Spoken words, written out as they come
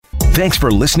Thanks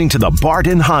for listening to the Bart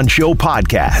and Hahn Show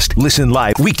podcast. Listen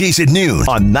live weekdays at noon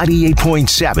on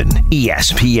 98.7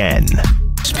 ESPN.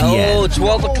 Oh,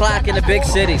 12 o'clock in the big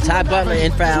city. Ty Butler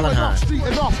in for Alan Hahn.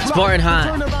 It's Bart and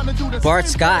Hahn. Bart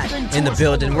Scott in the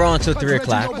building. We're on until 3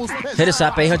 o'clock. Hit us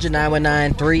up,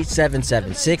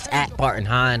 800-919-3776 at Bart and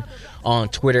Hahn on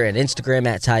Twitter and Instagram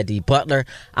at Ty D. Butler.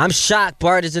 I'm shocked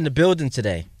Bart is in the building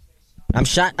today. I'm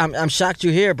shocked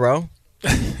you're here, bro.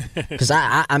 Because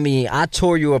I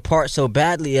tore you apart so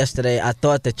badly yesterday. I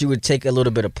thought that you would take a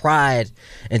little bit of pride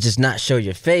and just not show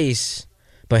your face.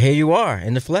 But here you are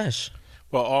in the flesh.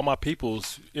 Well, all my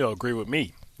peoples, agree with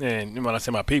me. And when I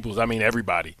say my peoples, I mean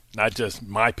everybody. Not just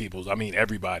my peoples. I mean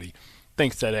everybody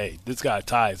thinks that, hey, this guy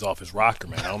Ty is off his rocker,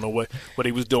 man. I don't know what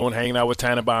he was doing, hanging out with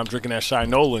Tannenbaum, drinking that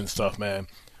Shinola and stuff, man.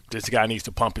 This guy needs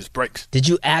to pump his brakes. Did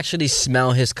you actually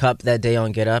smell his cup that day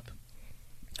on Get Up?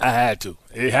 I had to.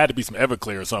 It had to be some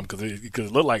Everclear or something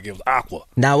because it looked like it was aqua.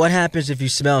 Now, what happens if you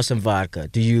smell some vodka?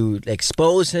 Do you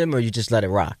expose him or you just let it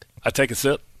rock? I take a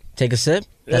sip. Take a sip?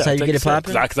 That's how you get it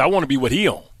popping? Because I want to be what he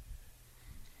on.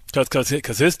 Because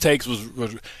his takes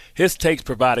his takes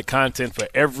provided content for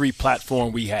every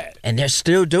platform we had. And they're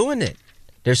still doing it.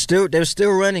 They're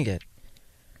still running it.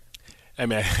 Hey,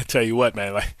 man, I tell you what,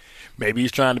 man. Like, maybe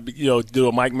he's trying to do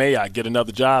a Mike Mayock, get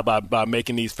another job by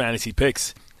making these fantasy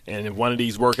picks. And if one of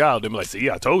these work out, they'll be like, see,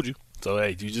 I told you. So,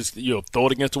 hey, you just throw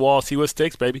it against the wall, see what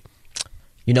sticks, baby.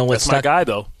 You know what That's stuck? my guy,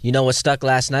 though. You know what stuck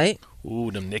last night?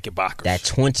 Ooh, them Knickerbockers. That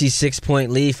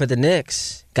 26-point lead for the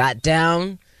Knicks. Got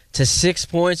down to 6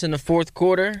 points in the fourth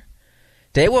quarter.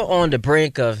 They were on the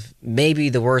brink of maybe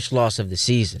the worst loss of the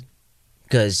season.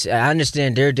 Because I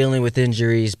understand they're dealing with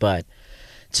injuries, but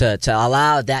to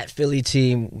allow that Philly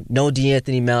team, no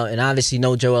DeAnthony Melton, and obviously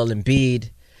no Joel Embiid,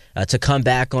 to come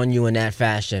back on you in that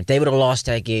fashion. If they would have lost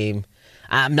that game,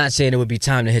 I'm not saying it would be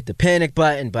time to hit the panic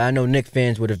button, but I know Knicks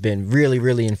fans would have been really,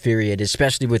 really infuriated,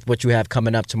 especially with what you have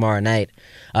coming up tomorrow night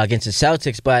against the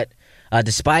Celtics. But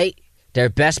despite their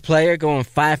best player going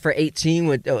 5 for 18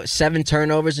 with 7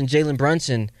 turnovers and Jalen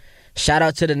Brunson, shout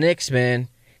out to the Knicks, man,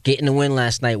 getting the win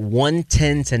last night,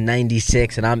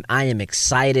 110-96, and I am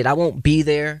excited. I won't be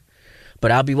there,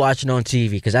 but I'll be watching on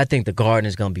TV because I think the Garden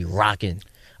is going to be rocking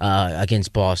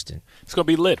against Boston. It's going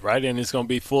to be lit, right? And it's going to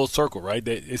be full circle, right?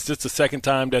 It's just the second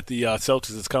time that the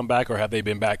Celtics has come back, or have they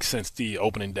been back since the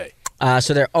opening day?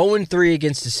 So they're 0-3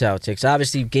 against the Celtics.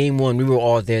 Obviously, game one, we were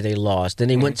all there. They lost. Then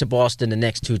they went to Boston the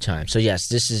next 2 times. So, yes,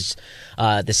 this is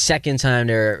the second time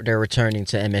they're returning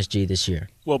to MSG this year.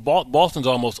 Well, Boston's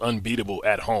almost unbeatable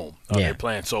at home. Yeah. They're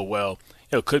playing so well.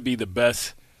 It could be the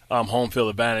best home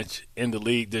field advantage in the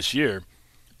league this year.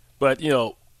 But,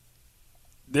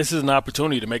 this is an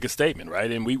opportunity to make a statement, right?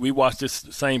 And we watched this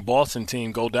same Boston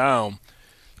team go down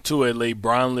to a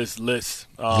LeBron-less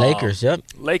Lakers, yep.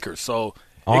 Lakers. So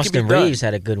Austin Reeves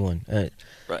had a good one. Right.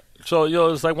 So,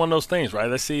 it's like one of those things, right?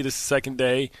 Let's see this second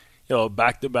day,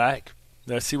 back-to-back.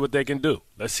 Let's see what they can do.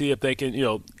 Let's see if they can,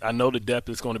 I know the depth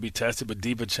is going to be tested, but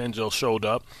DiVincenzo showed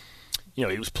up. He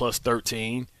was plus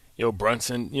 13.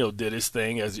 Brunson, did his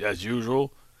thing as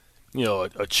usual.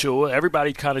 Achua,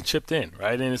 everybody kind of chipped in,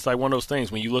 right? And it's like one of those things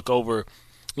when you look over,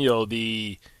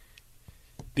 the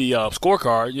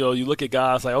scorecard, you look at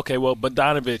guys like, okay, well,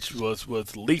 Bogdanovich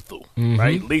was lethal,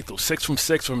 right? Lethal, 6 from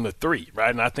 6 from the 3,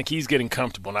 right? And I think he's getting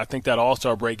comfortable. And I think that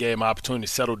All-Star break gave him an opportunity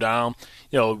to settle down.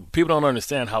 People don't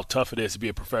understand how tough it is to be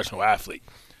a professional athlete.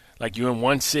 Like, you're in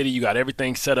one city, you got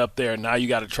everything set up there, and now you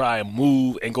got to try and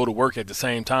move and go to work at the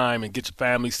same time and get your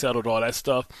family settled, all that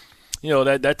stuff.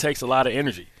 That takes a lot of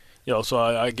energy. So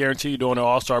I guarantee you during the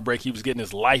All-Star break, he was getting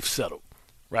his life settled,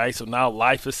 right? So now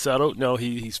life is settled.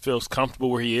 He feels comfortable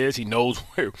where he is. He knows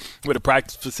where the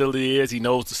practice facility is. He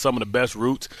knows some of the best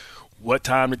routes, what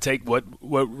time to take, what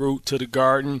route to the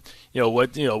Garden,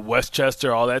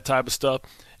 Westchester, all that type of stuff.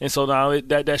 And so now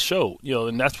that showed,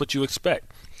 and that's what you expect.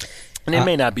 And it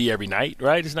may not be every night,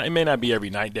 right? It may not be every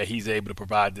night that he's able to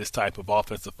provide this type of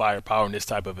offensive firepower and this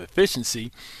type of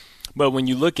efficiency. But when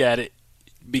you look at it,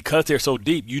 because they're so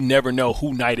deep, you never know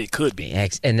who night it could be.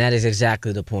 And that is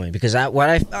exactly the point. Because what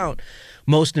I found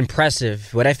most impressive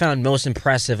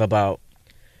about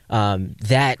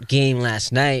that game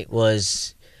last night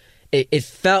was it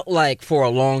felt like for a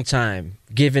long time,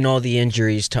 given all the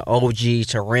injuries to OG,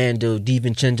 to Randall,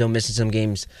 DiVincenzo missing some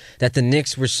games, that the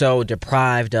Knicks were so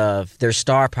deprived of their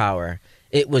star power.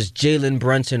 It was Jalen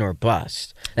Brunson or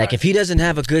bust. Like, right. If he doesn't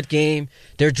have a good game,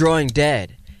 they're drawing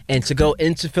dead. And to go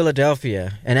into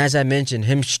Philadelphia, and as I mentioned,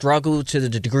 him struggle to the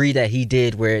degree that he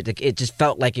did, where it just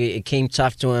felt like it came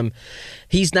tough to him.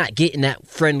 He's not getting that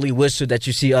friendly whistle that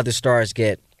you see other stars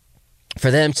get.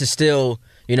 For them to still,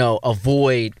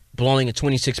 avoid blowing a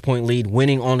 26-point lead,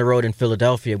 winning on the road in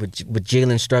Philadelphia with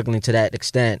Jalen struggling to that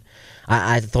extent,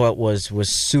 I thought was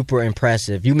super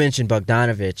impressive. You mentioned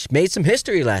Bogdanović. Made some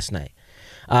history last night.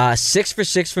 6 for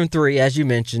 6 from 3, as you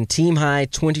mentioned. Team high,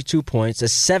 22 points. The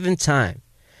 7th time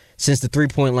since the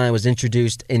three-point line was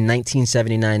introduced in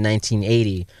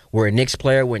 1979-1980, where a Knicks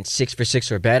player went 6 for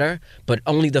 6 or better, but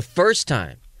only the first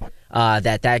time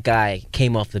that guy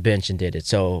came off the bench and did it.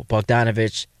 So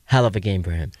Bogdanović, hell of a game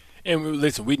for him. And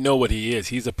listen, we know what he is.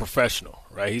 He's a professional,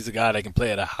 right? He's a guy that can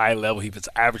play at a high level. He was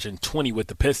averaging 20 with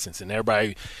the Pistons, and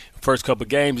everybody, first couple of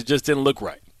games, it just didn't look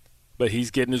right. But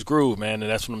he's getting his groove, man,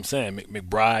 and that's what I'm saying.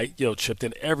 McBride, chipped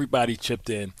in. Everybody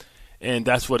chipped in, and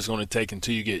that's what it's going to take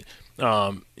until you get,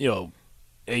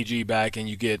 AG back and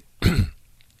you get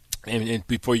and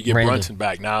before you get Randall. Brunson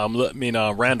back. Now,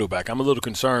 Randall back. I'm a little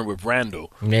concerned with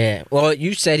Randall. Yeah. Well,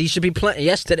 you said he should be playing.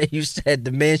 Yesterday, you said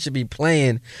the man should be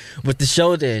playing with the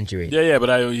shoulder injury. Yeah,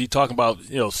 but he talking about,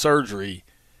 surgery,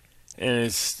 and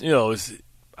it's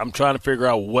I'm trying to figure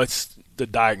out what's the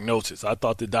diagnosis. I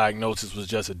thought the diagnosis was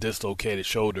just a dislocated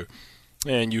shoulder,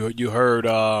 and you heard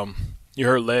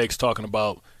Legs talking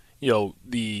about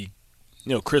the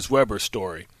Chris Webber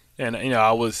story, and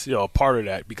I was a part of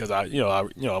that because I'm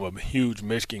a huge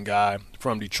Michigan guy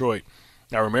from Detroit.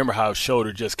 I remember how his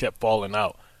shoulder just kept falling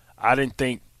out. I didn't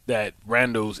think that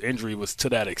Randall's injury was to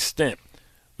that extent.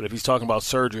 But if he's talking about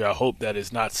surgery, I hope that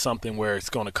it's not something where it's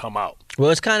going to come out. Well,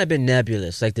 it's kind of been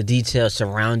nebulous, like the details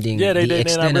surrounding the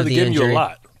extent of the giving injury. You a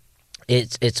lot.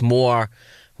 It's more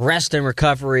rest and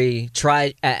recovery,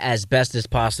 try as best as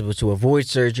possible to avoid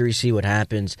surgery, see what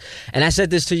happens. And I said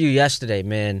this to you yesterday,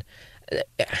 man.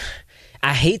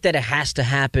 I hate that it has to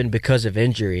happen because of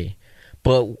injury,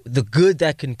 but the good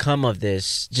that can come of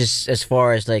this, just as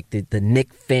far as like the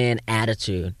Knick fan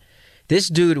attitude, this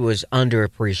dude was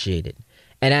underappreciated.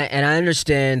 And I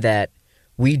understand that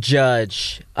we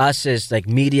judge, us as like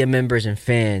media members and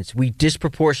fans, we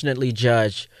disproportionately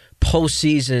judge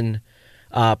postseason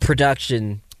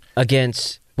production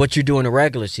against what you do in a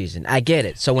regular season. I get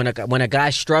it. So when a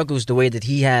guy struggles the way that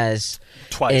he has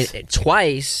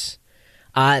twice,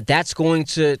 that's going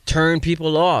to turn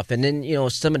people off. And then,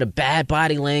 some of the bad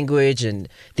body language and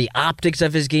the optics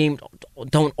of his game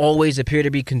don't always appear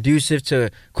to be conducive to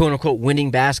quote-unquote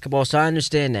winning basketball. So I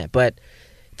understand that. But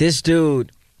this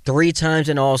dude, 3 times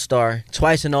an All-Star,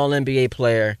 twice an All-NBA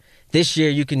player. This year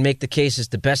you can make the case it's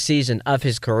the best season of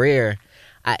his career.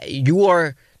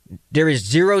 There is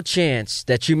zero chance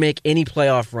that you make any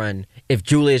playoff run if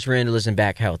Julius Randle isn't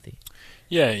back healthy.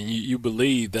 Yeah, and you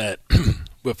believe that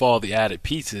with all the added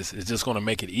pieces, it's just going to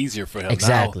make it easier for him.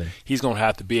 Exactly. Now, he's going to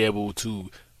have to be able to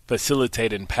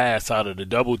facilitate and pass out of the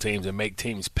double teams and make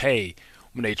teams pay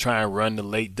when they try and run the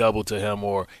late double to him,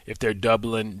 or if they're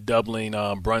doubling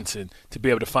Brunson, to be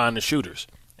able to find the shooters.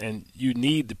 And you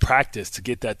need the practice to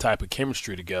get that type of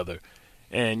chemistry together.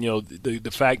 And,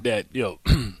 the fact that,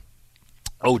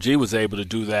 OG was able to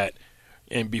do that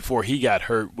and before he got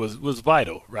hurt was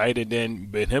vital, right? And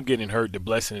then him getting hurt, the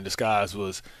blessing in disguise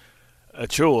was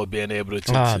Achua being able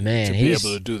to be able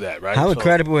to do that, right? How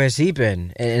incredible has he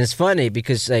been? And it's funny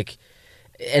because, and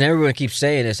everyone keeps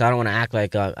saying this, I don't want to act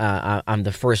like I'm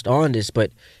the first on this,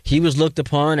 but he was looked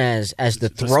upon as the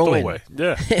throw-in.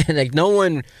 Yeah. And no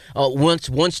one,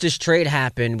 once this trade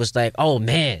happened, was like, oh,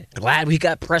 man, glad we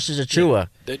got Precious Achua.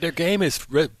 Yeah. Their game is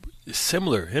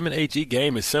similar. Him and AG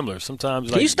game is similar.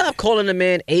 Sometimes, Can you stop calling the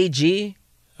man AG?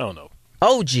 I don't know.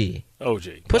 OG.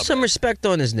 Put some respect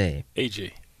on his name.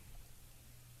 AG.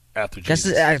 After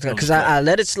because I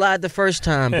let it slide the first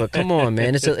time, but come on,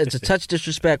 man, it's a touch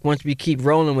disrespect once we keep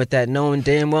rolling with that, knowing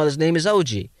damn well his name is OG.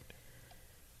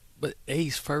 But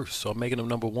A's first, so I'm making him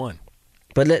number 1.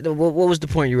 But what was the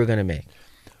point you were going to make?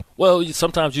 Well,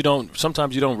 sometimes you don't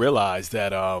realize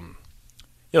that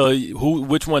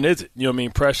which one is it? You know what I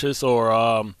mean, Precious or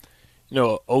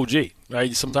OG,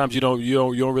 right? Sometimes you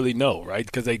don't really know, right?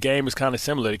 Because their game is kind of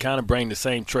similar. They kind of bring the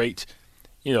same traits.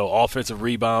 Offensive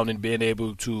rebound and being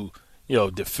able to,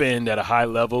 defend at a high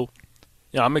level.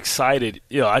 I'm excited.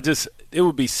 It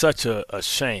would be such a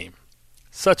shame,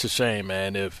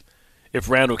 man, if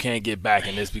Randall can't get back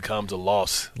and this becomes a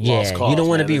lost cause. You don't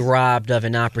want to be robbed of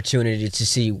an opportunity to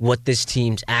see what this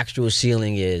team's actual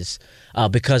ceiling is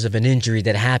because of an injury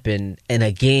that happened in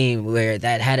a game where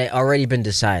that had already been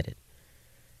decided.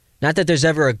 Not that there's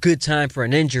ever a good time for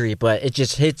an injury, but it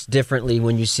just hits differently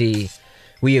when you see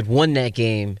we had won that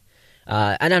game.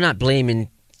 And I'm not blaming,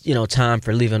 Tom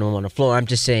for leaving him on the floor. I'm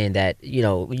just saying that,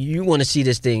 you want to see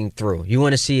this thing through. You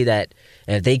want to see that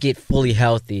if they get fully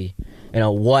healthy,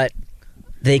 what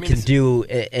they can do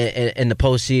in the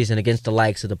postseason against the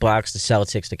likes of the Bucks, the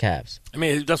Celtics, the Cavs. I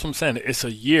mean, that's what I'm saying. It's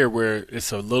a year where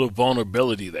it's a little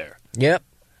vulnerability there. Yep.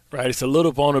 Right? It's a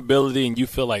little vulnerability, and you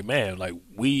feel like, man, like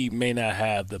we may not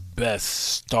have the best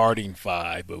starting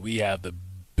five, but we have the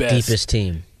best. Deepest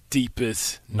team.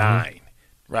 Deepest nine,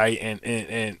 right?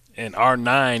 And our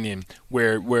nine, and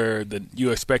where you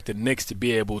expect the Knicks to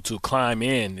be able to climb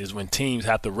in is when teams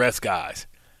have to rest guys.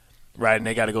 Right, and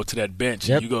they got to go to that bench,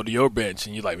 and you go to your bench,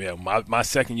 and you're like, man, my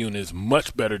second unit is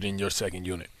much better than your second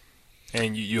unit.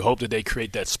 And you hope that they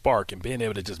create that spark and being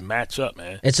able to just match up,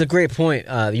 man. It's a great point.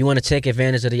 You want to take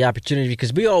advantage of the opportunity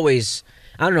because we always,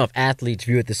 I don't know if athletes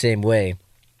view it the same way,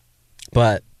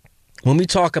 but when we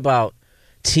talk about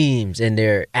teams and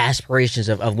their aspirations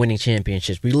of winning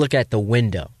championships, we look at the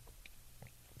window.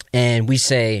 And we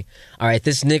say, all right,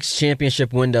 this Knicks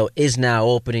championship window is now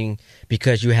opening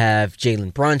because you have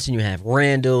Jalen Brunson, you have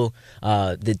Randall,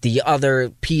 the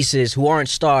other pieces who aren't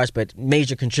stars but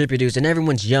major contributors, and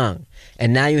everyone's young.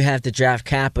 And now you have the draft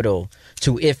capital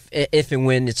to, if and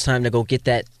when it's time to go get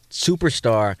that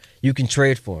superstar, you can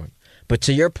trade for him. But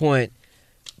to your point,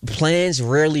 plans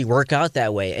rarely work out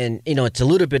that way. And, it's a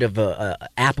little bit of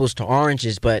apples to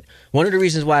oranges. But one of the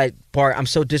reasons why, Bart, I'm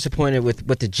so disappointed with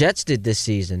what the Jets did this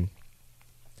season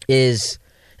is,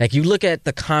 like, you look at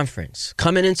the conference.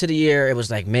 Coming into the year, it was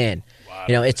like, man,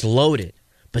 it's loaded.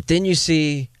 But then you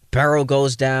see Burrow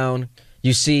goes down.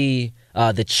 You see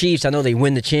the Chiefs. I know they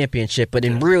win the championship. But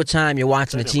in real time, you're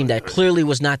watching a team that clearly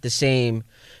was not the same.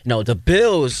 The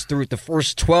Bills, through the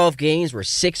first 12 games, were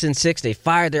 6-6. They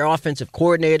fired their offensive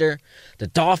coordinator. The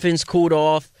Dolphins cooled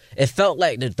off. It felt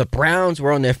like the Browns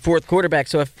were on their fourth quarterback.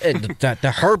 So if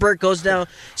the Herbert goes down.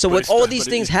 So with all these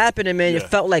things happening, man, it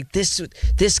felt like this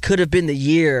could have been the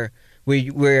year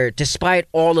where despite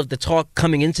all of the talk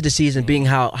coming into the season being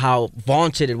how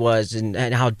vaunted it was and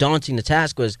how daunting the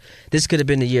task was, this could have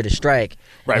been the year to strike.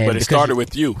 Right, and but it started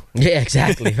with you. Yeah,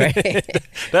 exactly. Right.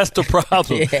 That's the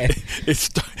problem. Yeah.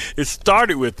 It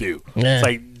started with you. Yeah. It's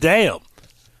like, damn.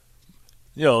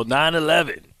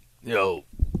 9/11.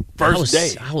 First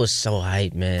day. I was so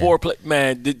hyped,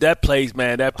 man. That place,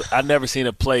 man. I never seen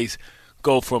a place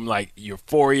go from like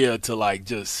euphoria to like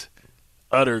just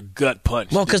utter gut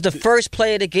punch. Well, because the first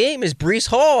play of the game is Breece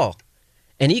Hall,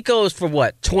 and he goes for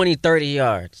 20, 30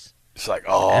 yards. It's like,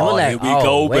 here we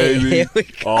go, baby. Here we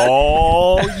go.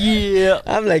 Oh, yeah.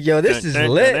 I'm like, yo, this is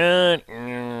lit.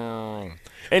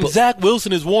 And Zach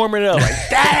Wilson is warming up. Like,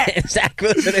 that. Zach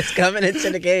Wilson is coming into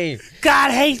the game.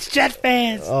 God hates Jet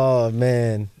fans. Oh,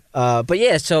 man. But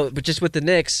just with the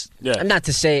Knicks, not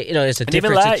to say, it's a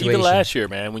different situation. Even last year,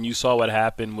 man, when you saw what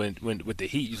happened when with the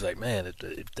Heat, you was like, man,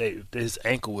 if his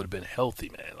ankle would have been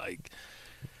healthy, man. Like,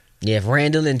 yeah, if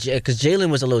Randall because Jalen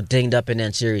was a little dinged up in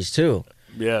that series too.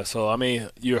 Yeah, so I mean,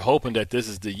 you're hoping that this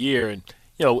is the year, and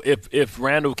if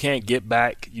Randall can't get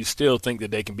back, you still think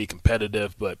that they can be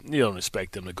competitive, but you don't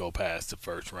expect them to go past the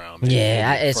first round.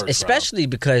 Especially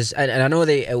because, and I know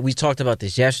we talked about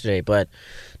this yesterday, but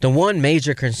the one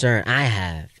major concern I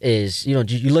have is, you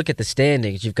look at the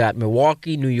standings, you've got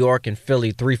Milwaukee, New York, and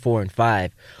Philly 3, 4, and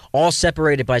 5, all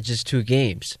separated by just 2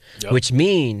 games, which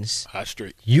means hot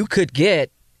streak. You could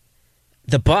get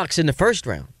the Bucks in the first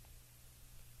round.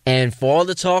 And for all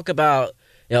the talk about,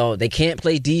 they can't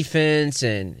play defense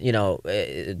and,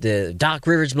 the Doc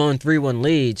Rivers blowing 3-1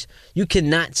 leads, you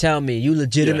cannot tell me you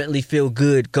legitimately feel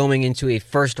good going into a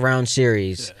first-round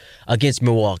series against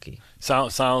Milwaukee.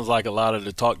 Sounds like a lot of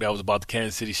the talk that was about the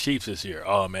Kansas City Chiefs this year.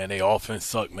 Oh, man, their offense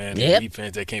suck, man. Their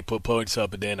defense, they can't put points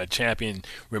up, and then a champion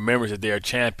remembers that they're a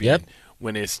champion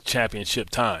when it's championship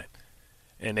time.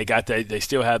 And they got that. They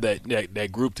still have that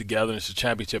group together, and it's a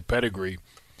championship pedigree.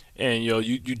 And,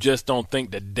 you just don't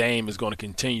think that Dame is going to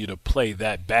continue to play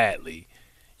that badly,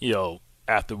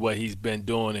 after what he's been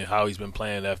doing and how he's been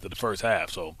playing after the first half.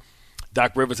 So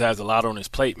Doc Rivers has a lot on his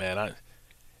plate, man.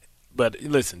 But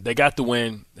listen, they got the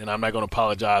win, and I'm not going to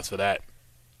apologize for that.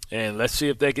 And let's see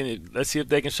if they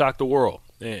can shock the world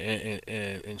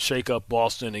and shake up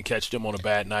Boston and catch them on a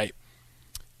bad night.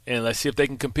 And let's see if they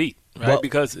can compete, right? Well,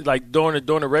 because like during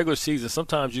the regular season,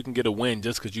 sometimes you can get a win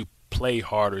just because you play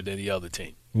harder than the other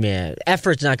team. Yeah,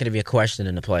 effort's not going to be a question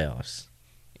in the playoffs.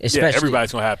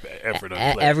 Everybody's going to have effort.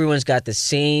 Everyone's got the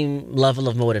same level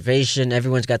of motivation.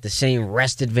 Everyone's got the same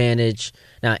rest advantage.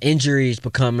 Now, injuries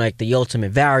become like the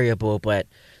ultimate variable, but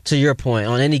to your point,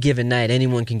 on any given night,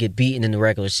 anyone can get beaten in the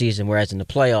regular season, whereas in the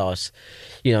playoffs,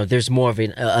 there's more of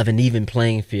an even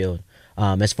playing field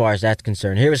as far as that's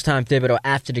concerned. Here was Tom Thibodeau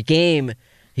after the game.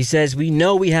 He says, we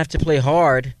know we have to play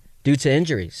hard due to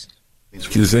injuries.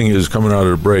 The thing is, coming out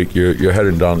of the break, you're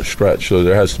heading down the stretch, so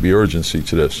there has to be urgency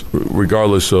to this.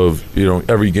 Regardless of,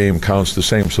 every game counts the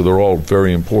same, so they're all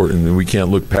very important, and we can't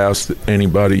look past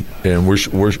anybody. And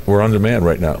we're on demand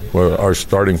right now. Our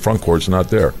starting front court's not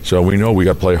there, so we know we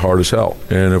got to play hard as hell.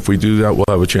 And if we do that, we'll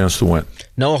have a chance to win.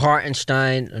 No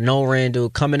Hartenstein, no Randall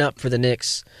coming up for the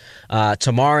Knicks.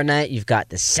 Tomorrow night, you've got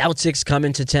the Celtics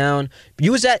coming to town.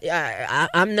 You was at.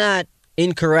 I'm not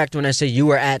incorrect when I say you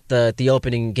were at the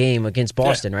opening game against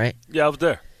Boston, right? Yeah, I was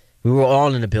there. We were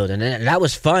all in the building, and that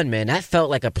was fun, man. That felt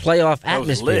like a playoff That atmosphere.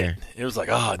 was lit. It was like,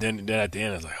 then at the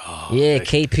end, it was like, Yeah, man.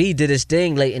 KP did his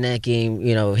thing late in that game,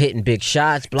 hitting big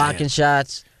shots, blocking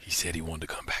shots. He said he wanted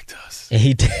to come back to us. And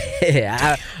he did.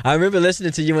 I remember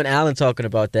listening to you and Alan talking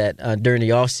about that during the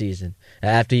offseason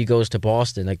after he goes to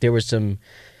Boston. Like, there were some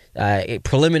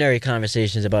preliminary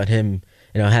conversations about him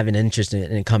having interest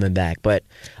in coming back. But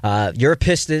your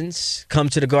Pistons come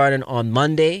to the Garden on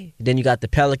Monday. Then you got the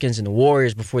Pelicans and the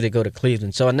Warriors before they go to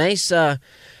Cleveland. So a nice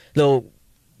little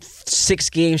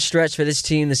 6-game stretch for this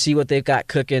team to see what they've got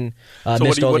cooking. So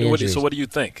what do you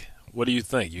think? What do you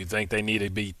think? You think they need to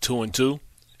be 2-2?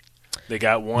 They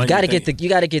got one. You got to get the Pistons. You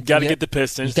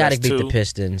got to beat the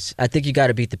Pistons. I think you got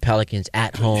to beat the Pelicans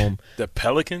at home. The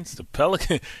Pelicans.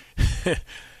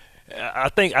 I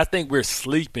think we're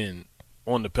sleeping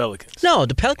on the Pelicans. No,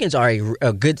 the Pelicans are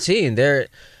a good team. They're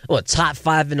top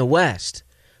 5 in the West.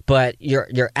 But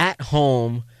you're at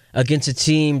home against a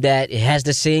team that has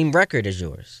the same record as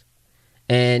yours.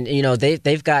 And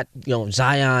they've got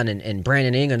Zion and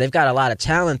Brandon Ingram. They've got a lot of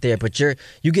talent there, but you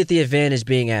get the advantage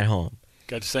being at home.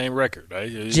 Got the same record, right?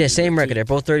 Yeah, same record. They're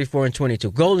both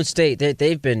 34-22. Golden State,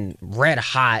 they've been red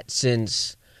hot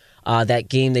since that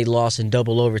game they lost in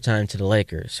double overtime to the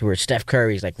Lakers, where Steph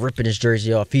Curry's like ripping his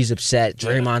jersey off. He's upset.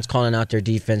 Draymond's calling out their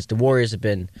defense. The Warriors have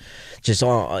been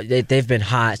they've been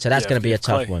hot, so that's going to be a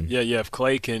tough one. Yeah, if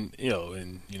Clay can,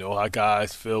 and how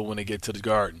guys feel when they get to the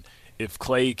Garden. If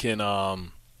Clay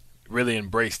can really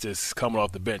embrace this coming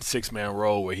off the bench 6-man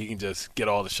role where he can just get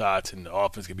all the shots and the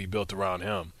offense can be built around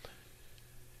him,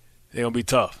 they're going to be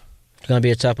tough. It's going to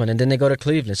be a tough one. And then they go to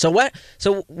Cleveland. So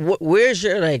where's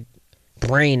your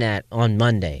brain at on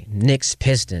Monday? Knicks,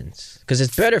 Pistons. Because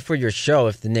it's better for your show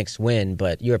if the Knicks win,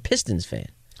 but you're a Pistons fan.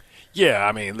 Yeah,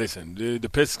 I mean, listen, the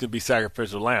Pistons can be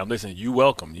sacrificial lamb. Listen, you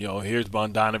welcome. Here's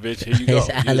Bogdanovich. Here you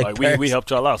go. We helped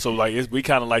y'all out. So, we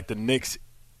kind of like the Knicks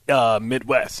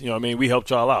Midwest. We helped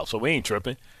y'all out. So, we ain't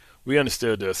tripping. We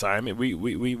understood the assignment.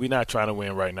 We not trying to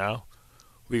win right now.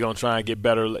 We're going to try and get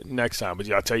better next time. But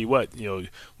I'll tell you what,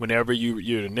 whenever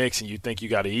you're the Knicks and you think you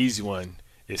got an easy one,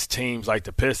 it's teams like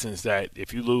the Pistons that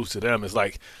if you lose to them, it's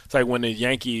like when the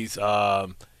Yankees,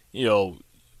 would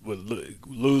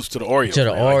lose to the Orioles. To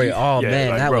the Orioles. Oh,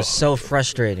 man, that was so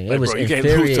frustrating. It was infuriating. You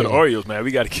can't lose to the Orioles, man.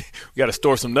 We got to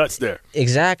store some nuts there.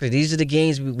 Exactly. These are the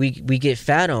games we get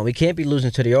fat on. We can't be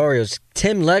losing to the Orioles.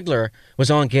 Tim Legler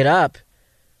was on Get Up.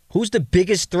 Who's the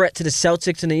biggest threat to the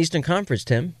Celtics in the Eastern Conference,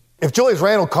 Tim? If Julius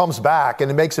Randle comes back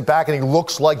and he makes it back and he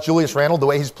looks like Julius Randle the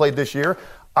way he's played this year,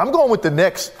 I'm going with the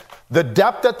Knicks. The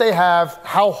depth that they have,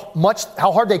 how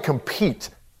hard they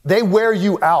compete, they wear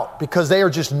you out because they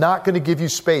are just not going to give you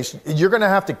space. You're going to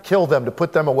have to kill them to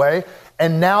put them away.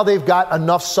 And now they've got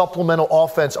enough supplemental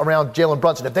offense around Jalen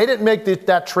Brunson. If they didn't make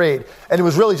that trade and it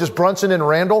was really just Brunson and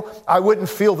Randle, I wouldn't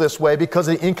feel this way because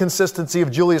of the inconsistency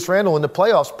of Julius Randle in the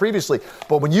playoffs previously.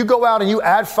 But when you go out and you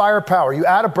add firepower, you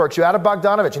add a Burks, you add a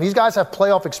Bogdanovich, and these guys have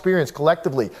playoff experience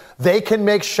collectively, they can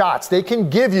make shots. They can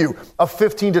give you a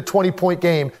 15 to 20-point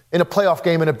game in a playoff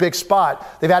game in a big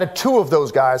spot. They've added 2 of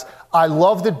those guys. I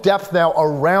love the depth now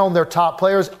around their top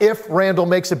players. If Randle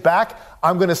makes it back,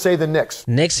 I'm going to say the Knicks.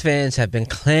 Knicks fans have been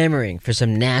clamoring for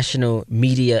some national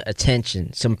media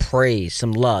attention, some praise,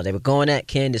 some love. They were going at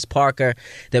Candace Parker.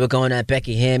 They were going at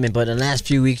Becky Hammond. But in the last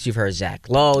few weeks, you've heard Zach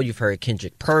Lowe. You've heard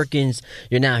Kendrick Perkins.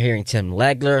 You're now hearing Tim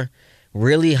Legler.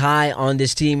 Really high on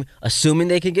this team, assuming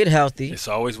they can get healthy. It's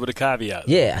always with a caveat.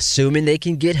 Yeah, assuming they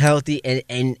can get healthy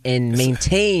and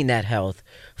maintain that health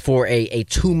for a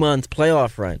 2-month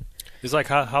playoff run. It's like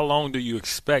how long do you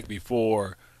expect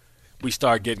before we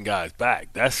start getting guys back?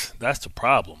 That's the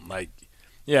problem.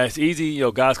 It's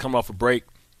easy, guys come off a break,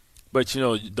 but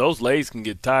those legs can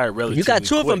get tired relatively. You got 2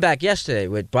 quick. of them back yesterday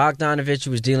with Bogdanovich,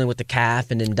 who was dealing with the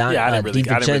calf, and then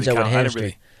DiVincenzo with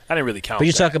hamstring. I didn't really count. But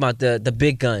you're talking about the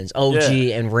big guns, OG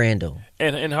and Randall,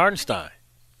 and Hartenstein.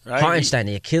 Right? Hartenstein,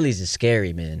 the Achilles is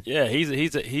scary, man. Yeah, he's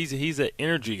an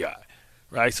energy guy.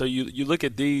 Right, so you look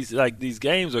at these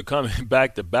games are coming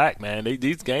back to back, man.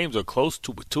 These games are close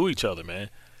to each other, man.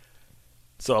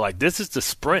 So this is the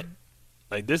sprint.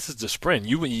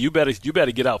 You better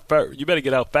get out. You better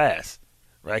get out fast.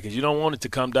 right? Because you don't want it to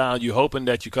come down. You're hoping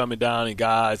that you're coming down and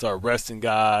guys are resting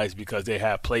guys because they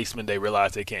have placement. They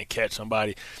realize they can't catch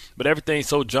somebody. But everything's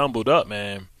so jumbled up,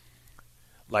 man.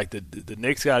 Like the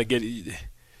Knicks got to get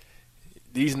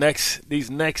these next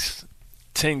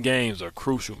 10 games are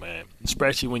crucial, man.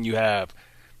 Especially when you have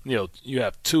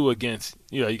two against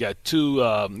you got two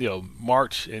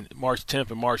March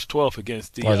 10th and March 12th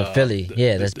against the Philly.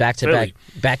 That's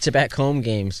back-to-back home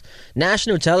games.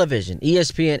 National television,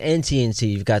 ESPN and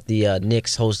TNT. You've got the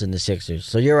Knicks hosting the Sixers.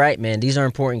 So you're right, man. These are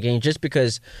important games just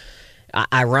because.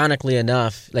 Ironically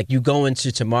enough, like you go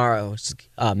into tomorrow's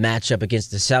matchup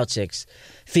against the Celtics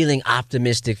feeling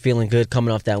optimistic, feeling good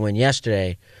coming off that win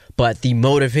yesterday, but the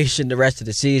motivation the rest of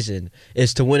the season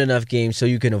is to win enough games so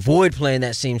you can avoid playing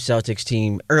that same Celtics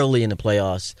team early in the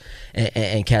playoffs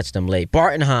and catch them late.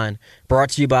 Bart and Hahn, brought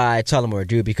to you by Tullamore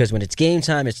Dew, because when it's game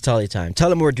time, it's Tully time.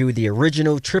 Tullamore Dew, the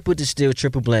original triple distilled,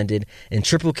 triple blended, and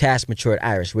triple cask matured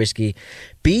Irish whiskey.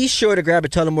 Be sure to grab a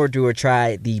Tullamore Dew or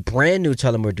try the brand new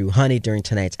Tullamore Dew Honey during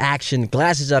tonight's action.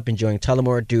 Glasses up, enjoying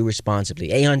Tullamore Dew responsibly.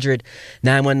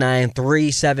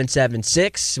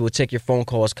 800-919-3776. We'll take your phone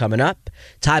calls coming up.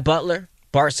 Ty Butler,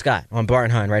 Bart Scott on Bart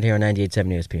and Hahn right here on 98.7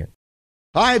 ESPN.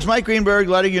 Hi, it's Mike Greenberg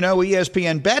letting you know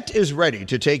ESPN Bet is ready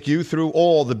to take you through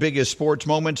all the biggest sports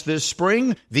moments this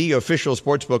spring. The official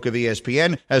sportsbook of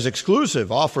ESPN has exclusive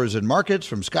offers and markets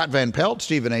from Scott Van Pelt,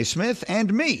 Stephen A. Smith,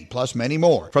 and me, plus many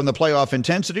more. From the playoff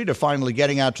intensity to finally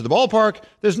getting out to the ballpark,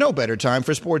 there's no better time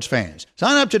for sports fans.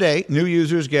 Sign up today. New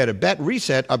users get a bet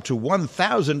reset up to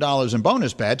 $1,000 in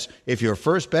bonus bets if your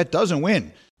first bet doesn't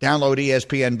win. Download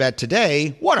ESPN Bet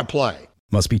today. What a play.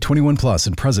 Must be 21 plus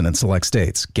and present in select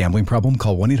states. Gambling problem?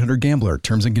 Call 1-800-GAMBLER.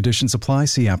 Terms and conditions apply.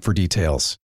 See app for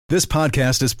details. This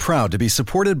podcast is proud to be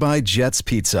supported by Jets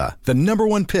Pizza, the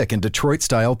 #1 pick in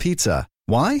Detroit-style pizza.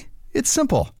 Why? It's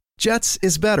simple. Jets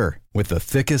is better. With the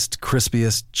thickest,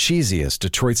 crispiest, cheesiest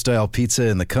Detroit-style pizza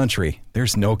in the country,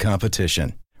 there's no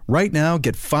competition. Right now,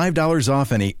 get $5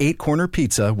 off any 8-corner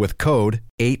pizza with code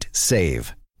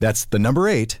 8SAVE. That's the number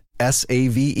 8,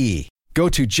 SAVE. Go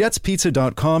to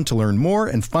jetspizza.com to learn more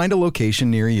and find a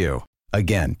location near you.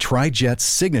 Again, try Jet's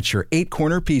signature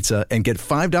 8-corner pizza and get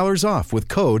 $5 off with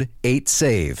code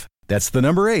 8SAVE. That's the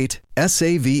number 8,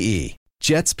 SAVE.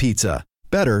 Jet's Pizza.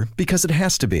 Better because it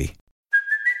has to be.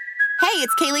 Hey,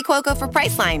 it's Kaylee Cuoco for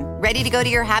Priceline. Ready to go to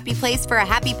your happy place for a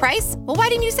happy price? Well, why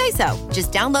didn't you say so?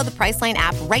 Just download the Priceline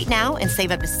app right now and save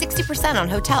up to 60% on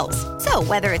hotels. So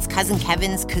whether it's Cousin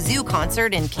Kevin's Kazoo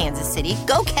Concert in Kansas City,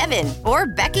 go Kevin, or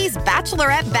Becky's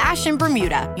Bachelorette Bash in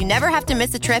Bermuda, you never have to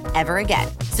miss a trip ever again.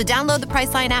 So download the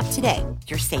Priceline app today.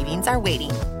 Your savings are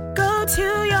waiting. Go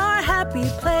to your happy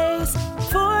place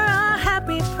for a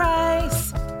happy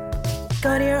price.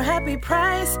 Go to your happy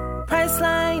price,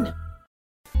 Priceline.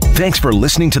 Thanks for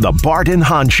listening to the Bart and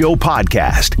Hahn Show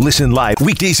podcast. Listen live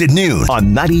weekdays at noon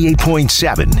on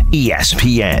 98.7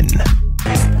 ESPN.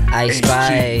 Ice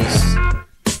Spice.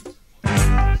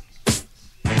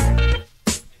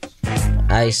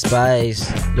 Ice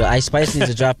Spice. Yo, Ice Spice needs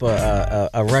to drop a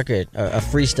record, a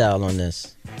freestyle on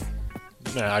this.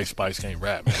 Man, Ice Spice can't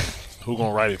rap, man. Who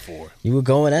gonna write it for her? You were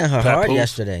going at her hard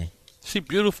yesterday. She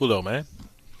beautiful though, man.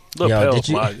 A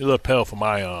little pale for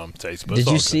my taste. But did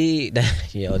you see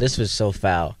that? Yo, this was so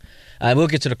foul. We'll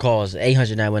get to the calls.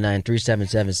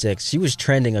 800-919-3776. She was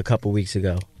trending a couple weeks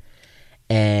ago.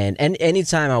 And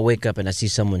anytime I wake up and I see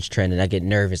someone's trending, I get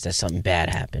nervous that something bad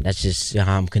happened. That's just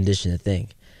how I'm conditioned to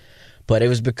think. But it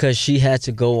was because she had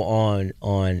to go on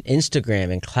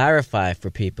Instagram and clarify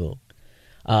for people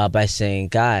by saying,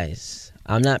 guys,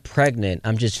 I'm not pregnant,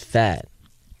 I'm just fat.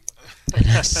 And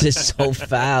that's just so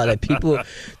foul that people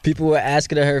were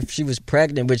asking her if she was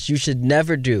pregnant, which you should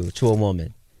never do to a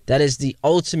woman. That is the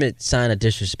ultimate sign of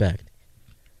disrespect.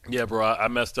 Yeah, bro, I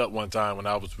messed up one time when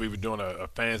we were doing a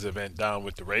fans event down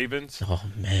with the Ravens. Oh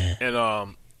man! And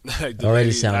the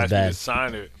already sounds bad.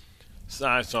 Sign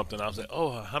something. I was like,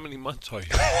 oh, how many months are you?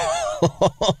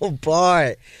 Oh,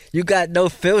 Bart, you got no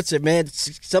filter, man.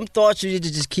 Some thoughts you need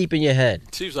to just keep in your head.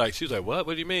 She was like, what?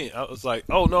 What do you mean? I was like,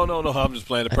 oh, no, I'm just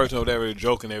playing. The person over there was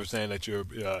joking. They were saying that you're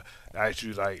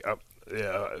actually like,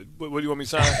 what do you want me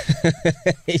to sign?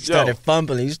 He started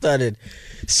fumbling. He started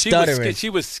stuttering. She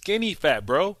was skinny fat,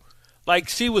 bro. Like,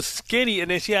 she was skinny,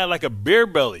 and then she had like a beer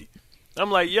belly.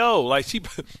 I'm like, yo, like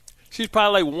she's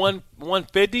probably like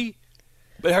 150.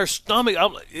 But her stomach,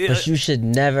 I'm like, yeah. But you should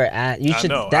never ask.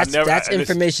 That's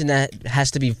information that has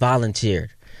to be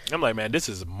volunteered. I'm like, man, this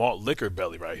is malt liquor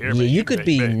belly right here. Yeah, man. You could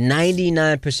be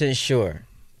 99% sure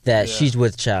that she's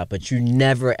with child, but you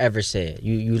never ever say it.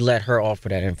 You let her offer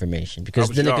that information because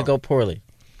then it could go poorly.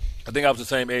 I think I was the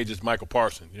same age as Michael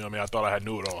Parsons. You know what I mean? I thought I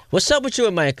knew it all. What's up with you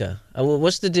and Micah?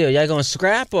 What's the deal? Y'all going to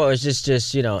scrap, or is this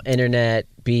just, internet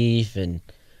beef and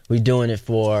we doing it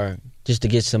for just to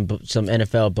get some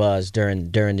NFL buzz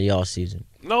during the off season?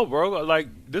 No, bro. Like,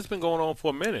 this been going on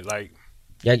for a minute. Like,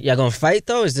 y'all going to fight,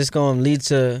 though? Is this going to lead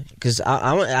to – because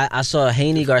I saw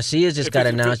Haney Garcia just got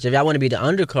announced. If y'all want to be the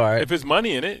undercard. If it's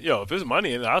money in it,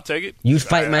 I'll take it. You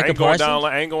fight Micah Parsons?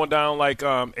 I ain't going down like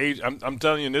I'm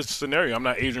telling you in this scenario, I'm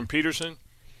not Adrian Peterson.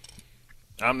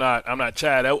 I'm not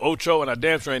Chad Ocho, and I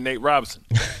damn sure ain't Nate Robinson.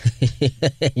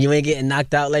 You ain't getting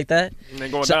knocked out like that?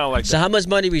 Ain't going down like that. So how much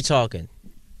money we talking?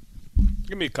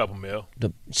 Give me a couple mil.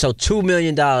 So $2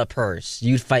 million purse.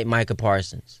 You'd fight Micah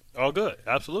Parsons. Oh, good.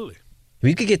 Absolutely.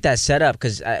 We could get that set up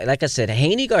because, like I said,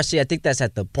 Haney Garcia, I think that's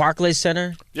at the Barclays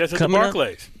Center. Yes, at the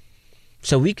Barclays.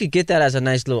 So we could get that as a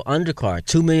nice little undercard.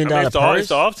 $2 million purse. It's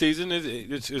the off season.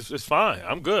 It's fine.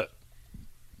 I'm good.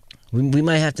 We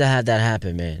might have to have that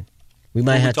happen, man. We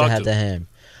might have to have that happen.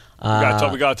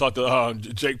 We got to talk to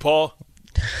Jake Paul.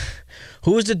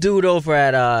 Who's the dude over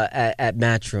at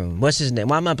Matchroom? What's his name?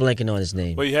 Why am I blanking on his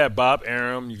name? Well, you had Bob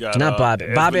Arum. You got not Bob.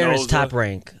 Espinoza. Bob Arum's top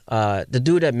rank. The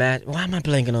dude at Why am I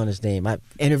blanking on his name? I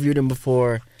interviewed him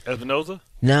before. Espinoza?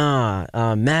 Nah,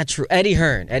 Matchroom. Eddie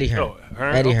Hearn. Oh,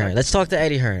 Hearn? Eddie Okay. Hearn. Let's talk to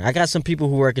Eddie Hearn. I got some people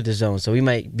who work at the Zone, so we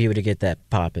might be able to get that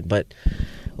popping. But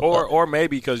or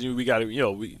maybe because we got to,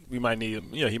 we might need,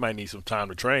 he might need some time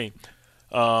to train.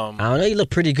 I don't know. He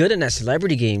looked pretty good in that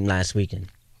celebrity game last weekend.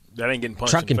 That ain't getting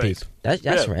punched Trucking in the face. people. That's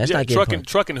right. That's not getting punched.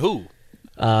 Trucking who?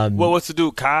 What's the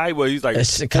dude? Kai? Well, he's like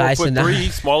 4'3".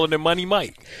 He's smaller than Money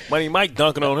Mike. Money Mike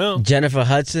dunking on him. Jennifer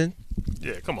Hudson.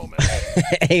 Yeah, come on, man.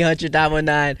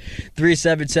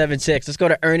 800-919-3776. Let's go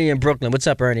to Ernie in Brooklyn. What's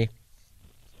up, Ernie?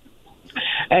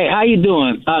 Hey, how you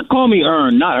doing? Call me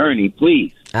Ern, not Ernie,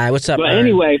 please. All right, what's up, But Ern?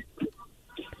 anyway,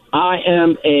 I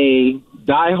am a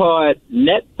diehard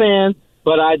Net fan,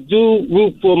 but I do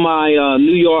root for my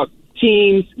New York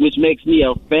teams, which makes me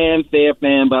a fair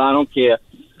fan, but I don't care.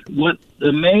 What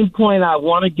the main point I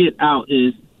want to get out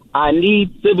is I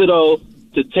need Thibodeau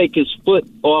to take his foot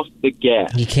off the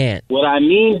gas. He can't. What I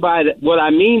mean by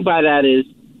that is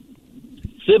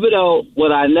Thibodeau,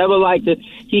 what I never liked it,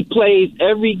 he plays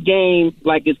every game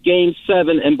like it's game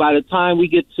 7, and by the time we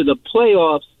get to the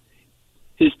playoffs,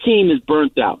 his team is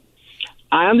burnt out.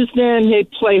 I understand they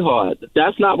play hard.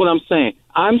 That's not what I'm saying.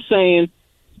 I'm saying,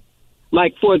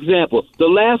 like, for example, the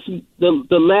last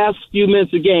few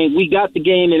minutes of the game, we got the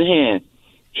game in hand.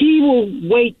 He will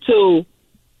wait till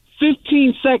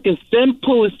 15 seconds, then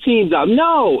pull his teams out.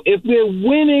 No, if we're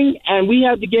winning and we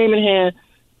have the game in hand,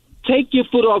 take your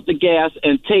foot off the gas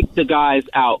and take the guys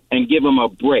out and give them a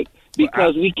break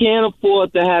because we can't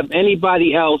afford to have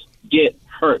anybody else get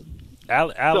hurt.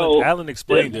 Alan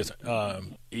explained this,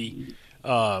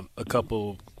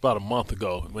 about a month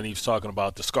ago when he was talking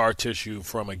about the scar tissue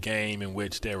from a game in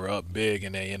which they were up big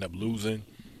and they end up losing.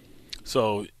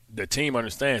 So the team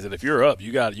understands that if you're up,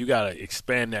 you got to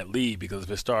expand that lead because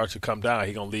if it starts to come down,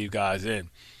 he's gonna leave guys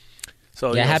in.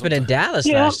 So it happened in Dallas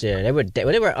last year.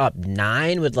 They were up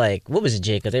 9 with what was it,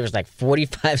 Jacob? There was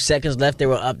 45 seconds left. They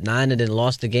were up 9 and then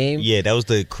lost the game. Yeah, that was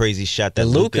the crazy shot. The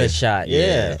Luka shot.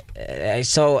 Yeah.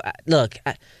 So look,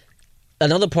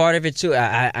 another part of it too,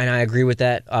 and I agree with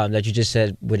that that you just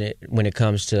said when it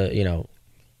comes to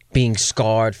being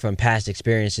scarred from past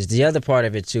experiences. The other part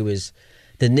of it too is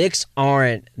the Knicks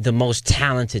aren't the most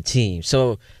talented team.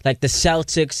 So like the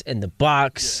Celtics and the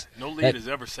Bucks, no lead is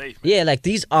ever safe. Man. Yeah,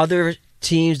 these other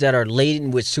teams that are laden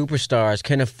with superstars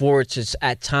can afford to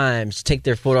at times take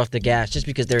their foot off the gas just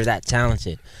because they're that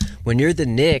talented. When you're the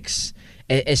Knicks,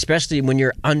 especially when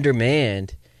you're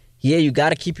undermanned, you got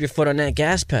to keep your foot on that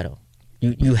gas pedal.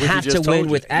 You have to win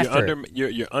with effort.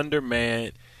 You're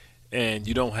undermanned, and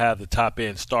you don't have the top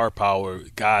end star power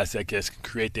guys that can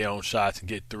create their own shots and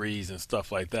get threes and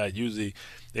stuff like that. Usually,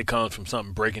 it comes from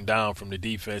something breaking down from the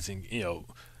defense. And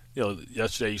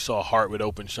yesterday you saw Hart with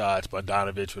open shots,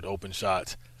 Bogdanovich with open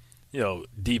shots.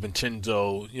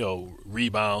 DiVincenzo,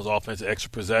 rebounds, offensive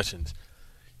extra possessions.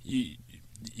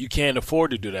 You can't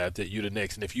afford to do that. That you're the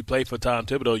Knicks, and if you play for Tom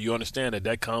Thibodeau, you understand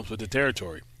that comes with the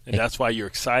territory. And that's why you're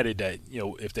excited that,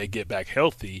 if they get back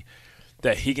healthy,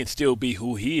 that he can still be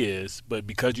who he is. But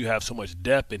because you have so much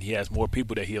depth and he has more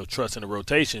people that he'll trust in the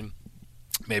rotation,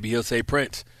 maybe he'll say,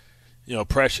 Prince,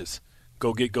 Precious,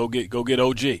 go get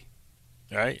OG,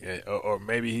 right? Or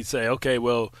maybe he'd say, okay,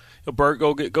 well, Bert,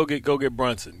 go get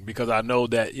Brunson because I know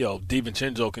that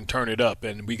DiVincenzo can turn it up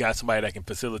and we got somebody that can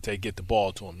facilitate, get the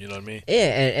ball to him. You know what I mean?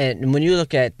 Yeah, and when you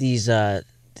look at these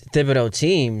Thibodeau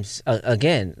teams,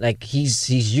 again, he's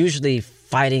usually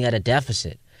fighting at a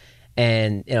deficit.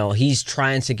 And, he's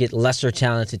trying to get lesser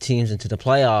talented teams into the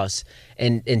playoffs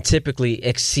and typically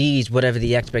exceeds whatever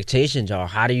the expectations are.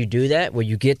 How do you do that? Well,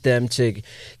 you get them to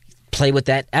play with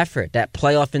that effort, that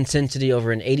playoff intensity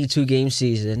over an 82-game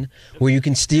season where you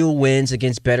can steal wins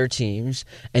against better teams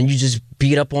and you just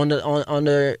beat up on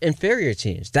the inferior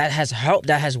teams. That has helped.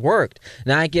 That has worked.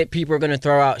 Now, I get people are going to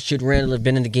throw out, should Randall have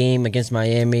been in the game against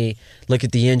Miami? Look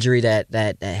at the injury that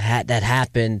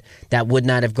happened that would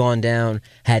not have gone down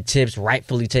had Tibbs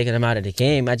rightfully taken him out of the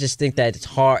game. I just think that it's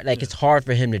hard. Like, it's hard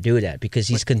for him to do that because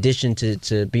he's conditioned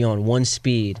to be on one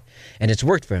speed, and it's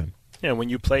worked for him. Yeah, when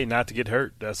you play not to get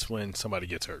hurt, that's when somebody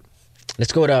gets hurt.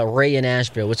 Let's go to Ray in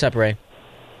Asheville. What's up, Ray?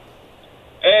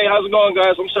 Hey, how's it going,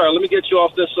 guys? I'm sorry. Let me get you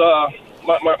off this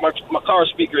my car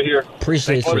speaker here.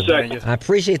 I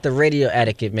appreciate the radio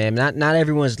etiquette, man. Not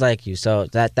everyone's like you, so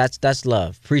that's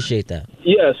love. Appreciate that.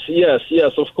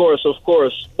 Yes, of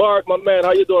course. Bart, my man,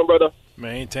 how you doing, brother?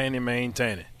 Maintaining.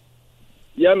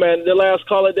 Yeah, man, the last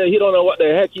caller there, he don't know what the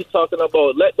heck he's talking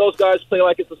about. Let those guys play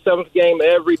like it's the seventh game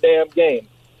every damn game.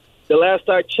 The last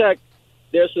I checked,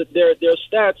 their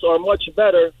stats are much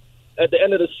better at the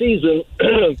end of the season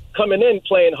coming in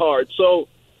playing hard. So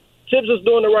Tibbs is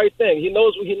doing the right thing. He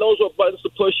knows what buttons to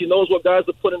push. He knows what guys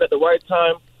to put in at the right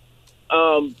time.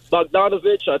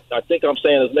 Bogdanovich, I think I'm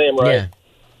saying his name right. Yeah.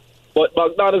 But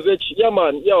Bogdanovich, yeah,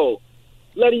 man,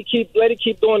 let him keep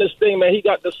doing his thing, man. He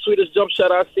got the sweetest jump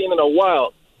shot I've seen in a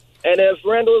while. And if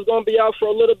Randall is going to be out for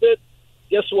a little bit,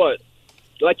 guess what?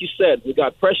 Like you said, we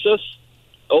got Precious.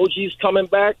 OG's coming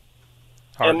back,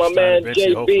 and my man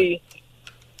JB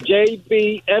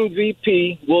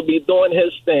MVP will be doing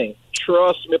his thing.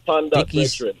 Trust me, upon that,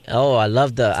 veteran. Oh, I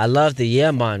love the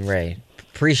yeah, man, Ray.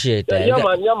 Appreciate that. Yeah,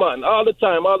 man, all the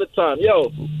time.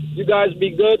 Yo, you guys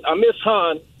be good. I miss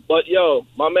Han, but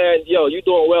my man, you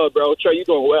doing well, bro. Trey, you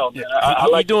doing well, man. I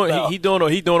like he doing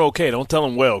okay. Don't tell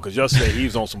him well, because yesterday he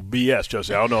was on some BS.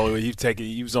 Yesterday, I don't know.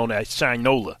 He was on that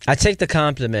Shinola. I take the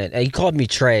compliment. He called me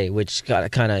Trey, which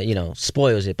kind of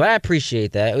spoils it, but I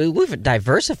appreciate that. We've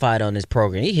diversified on this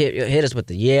program. He hit us with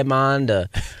the yeah, man, the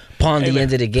upon the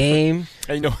end of the game.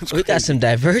 And we got some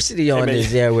diversity on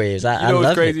these airwaves. I love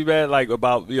what's crazy, it. man? Like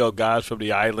about guys from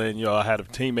the island. I had a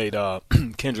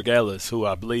teammate, Kendrick Ellis, who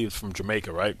I believe is from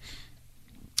Jamaica, right?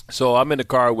 So I'm in the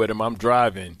car with him. I'm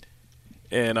driving,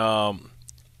 and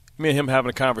me and him having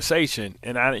a conversation.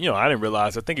 And I didn't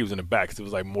realize. I think he was in the back because it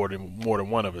was like more than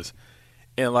one of us.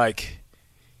 And like,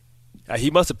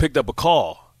 he must have picked up a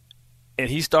call. And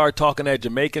he started talking that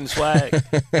Jamaican swag.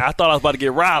 I thought I was about to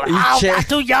get robbed. Like, I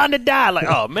too young to die. Like,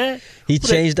 oh, man. He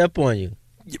changed up on you.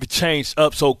 It changed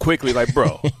up so quickly. Like,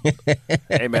 bro,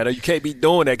 hey, man, you can't be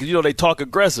doing that because, they talk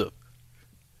aggressive.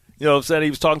 You know what I'm saying? He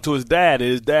was talking to his dad,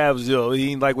 and his dad was, he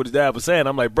didn't like what his dad was saying.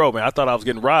 I'm like, bro, man, I thought I was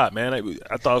getting robbed, man.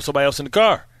 I thought it was somebody else in the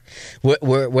car.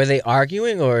 Were they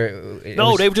arguing or?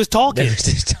 No, they were just talking. They were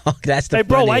just talking. That's the Hey,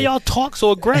 bro, why y'all talk so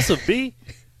aggressive, B?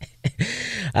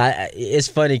 It's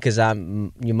funny because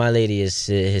my lady is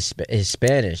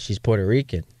Spanish. She's Puerto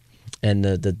Rican, and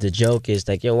the joke is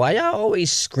like, why y'all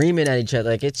always screaming at each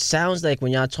other? Like, it sounds like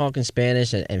when y'all talking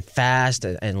Spanish and fast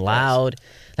and loud,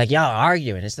 like y'all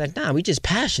arguing. It's like, nah, we just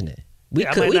passionate. We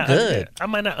good. I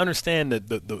might not understand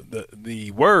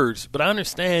the words, but I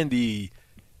understand the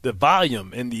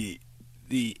volume and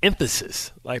the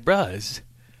emphasis. Like, bruh,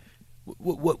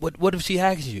 What if she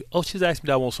asks you? Oh, she's asking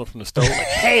me, I want something from the store. Like,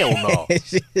 hell no.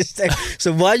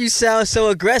 So why you sound so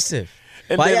aggressive?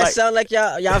 And why y'all sound like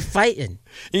y'all fighting?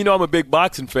 I'm a big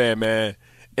boxing fan, man.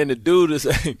 And the dude is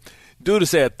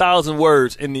said 1,000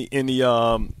 words in the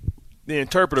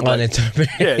interpreter. The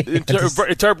interpreter. Yeah, the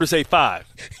interpreter say 5.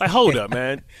 Like, hold up,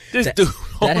 man. This dude.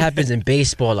 That happens in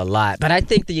baseball a lot. But I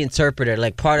think the interpreter,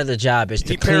 like, part of the job is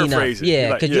to clean up.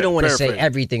 Yeah, because you don't want to say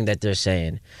everything that they're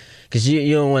saying. Because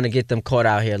you don't want to get them caught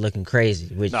out here looking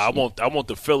crazy. No, I want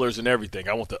the fillers and everything.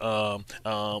 I want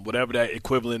the whatever that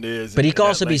equivalent is. But he could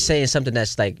also be saying something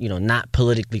that's like not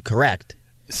politically correct.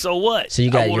 So what? So you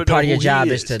got part of your job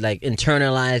is to like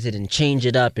internalize it and change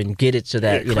it up and get it so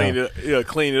that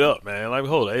clean it up, man. Like,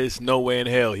 hold on, there's no way in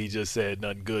hell he just said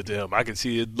nothing good to him. I can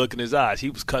see it look in his eyes. He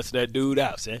was cussing that dude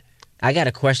out, man. I got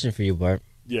a question for you, Bart.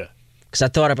 Yeah. Because I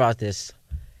thought about this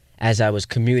as I was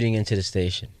commuting into the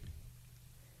station.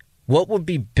 What would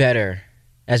be better,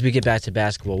 as we get back to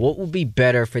basketball, what would be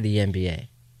better for the NBA?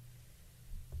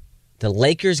 The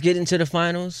Lakers get into the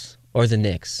finals or the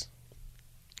Knicks?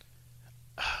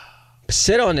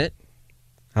 Sit on it.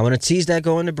 I want to tease that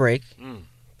going to break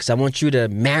because I want you to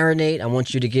marinate. I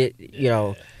want you to get,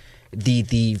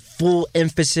 the full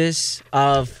emphasis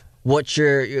of what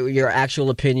your actual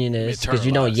opinion is, because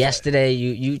yesterday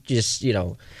you just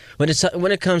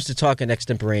when it comes to talking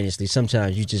extemporaneously,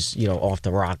 sometimes you just off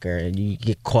the rocker and you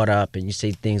get caught up and you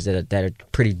say things that are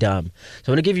pretty dumb.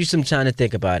 So I'm gonna give you some time to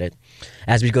think about it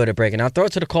as we go to break, and I'll throw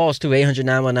it to the calls too.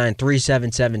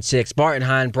 800-919-3776. Bart and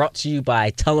Hahn, brought to you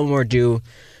by Tullamore Dew.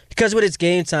 Because when it's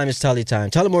game time, it's Tully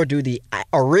time. Tullamore Dew, the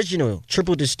original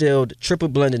triple distilled, triple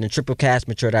blended, and triple cast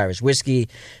matured Irish whiskey.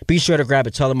 Be sure to grab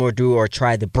a Tullamore Dew or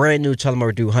try the brand new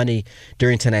Tullamore Dew Honey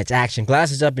during tonight's action.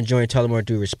 Glasses up, enjoying Tullamore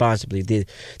Dew responsibly. The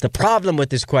problem with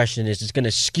this question is it's going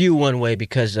to skew one way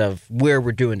because of where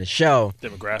we're doing the show.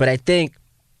 Demographic. But I think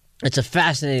it's a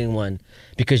fascinating one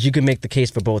because you can make the case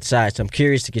for both sides. So I'm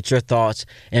curious to get your thoughts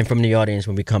and from the audience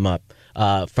when we come up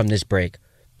from this break.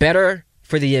 Better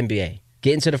for the NBA.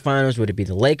 Get into the finals, would it be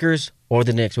the Lakers or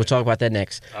the Knicks? We'll talk about that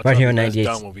next. Right here on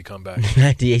 98.7 when we come back.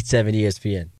 98.7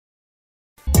 ESPN.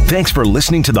 Thanks for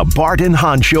listening to the Bart and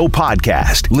Hahn Show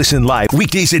podcast. Listen live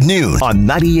weekdays at noon on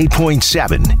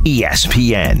 98.7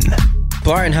 ESPN.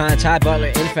 Bart and Hahn, Ty Butler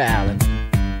in for Allen.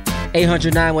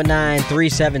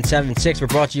 800-919-3776. We're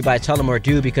brought to you by Tullamore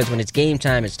Dew, because when it's game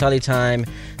time, it's Tully time.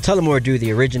 Tullamore Dew,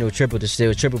 the original triple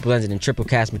distilled, triple blended, and triple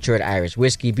cast matured Irish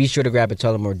whiskey. Be sure to grab a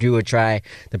Tullamore Dew or try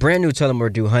the brand new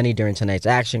Tullamore Dew Honey during tonight's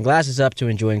action. Glasses up to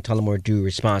enjoying Tullamore Dew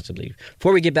responsibly.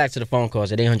 Before we get back to the phone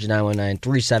calls at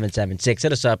 800-919-3776,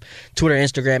 hit us up, Twitter,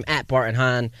 Instagram, at Bart and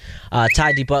Hahn.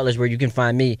 Ty D. Butler is where you can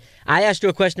find me. I asked you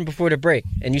a question before the break,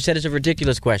 and you said it's a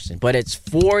ridiculous question, but it's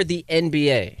for the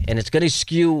NBA, and it's going to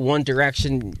skew one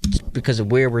direction because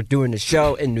of where we're doing the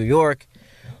show in New York.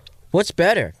 What's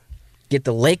better? Get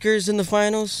the Lakers in the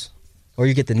finals, or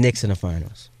you get the Knicks in the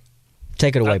finals?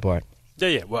 Take it away, Bart.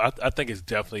 Yeah. Well, I think it's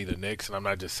definitely the Knicks, and I'm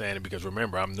not just saying it because,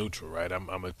 remember, I'm neutral, right? I'm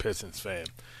a Pistons fan.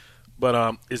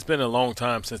 But it's been a long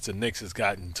time since the Knicks has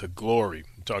gotten to glory.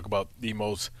 Talk about the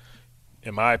most,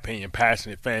 in my opinion,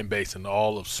 passionate fan base in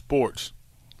all of sports.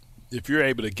 If you're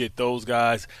able to get those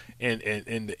guys and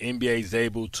the NBA is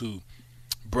able to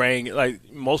bring,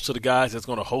 like, most of the guys that's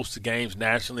going to host the games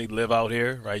nationally live out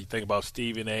here, right? You think about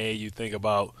Stephen A. You think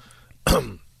about,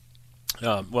 well,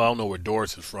 I don't know where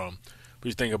Doris is from, but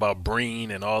you think about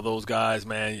Breen and all those guys,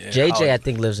 man. JJ, I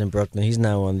think, lives in Brooklyn. He's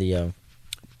now on the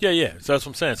Yeah. So that's what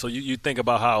I'm saying. So you think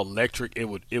about how electric it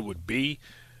would be,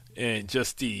 and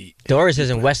just the Doris is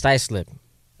in West Islip.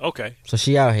 Okay. So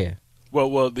she out here.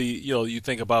 Well, you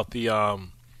think about the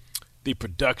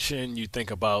production, you think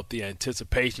about the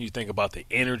anticipation, you think about the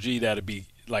energy that'd be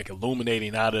like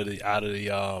illuminating out of the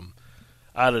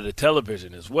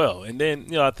television as well. And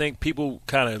then I think people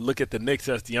kind of look at the Knicks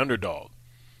as the underdog,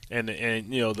 and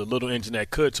the little engine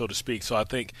that could, so to speak. So I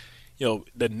think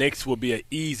the Knicks will be an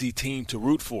easy team to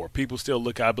root for. People still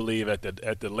look, I believe, at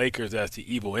the Lakers as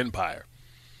the evil empire,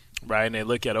 right? And they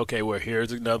look at, okay, well,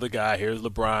 here's another guy, here's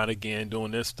LeBron again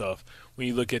doing this stuff. When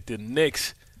you look at the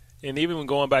Knicks, and even when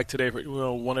going back to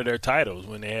one of their titles,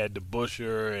 when they had the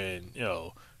Busher and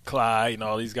Clyde and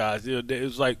all these guys, it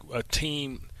was like a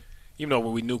team. Even though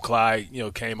when we knew Clyde,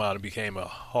 came out and became a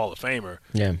Hall of Famer,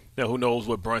 yeah. Who knows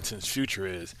what Brunson's future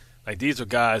is? Like, these are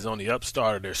guys on the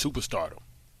upstart of their superstardom.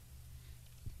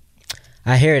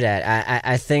 I hear that.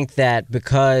 I think that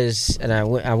because, and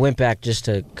I went back just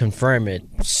to confirm it,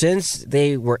 since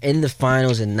they were in the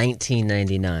finals in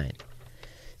 1999.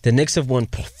 The Knicks have won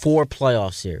 4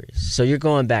 playoff series. So you're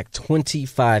going back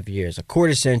 25 years, a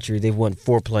quarter century, they've won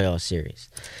 4 playoff series.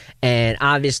 And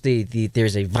obviously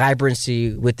there's a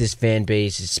vibrancy with this fan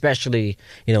base, especially,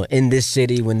 in this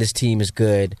city when this team is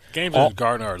good. Games in the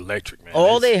Garden are electric, man.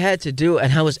 All they had to do,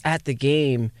 and I was at the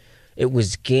game, it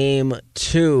was game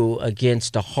 2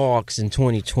 against the Hawks in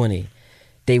 2020.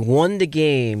 They won the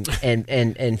game,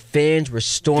 and fans were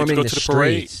storming the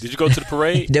streets. Did you go to the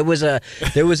parade? There was a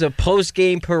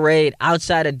post-game parade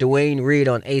outside of Duane Reade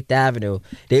on 8th Avenue.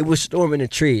 They were storming the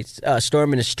streets.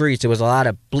 There was a lot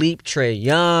of bleep Trae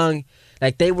Young.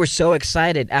 Like, they were so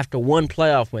excited after one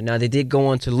playoff win. Now, they did go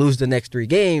on to lose the next 3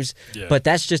 games, but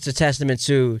that's just a testament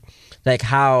to, like,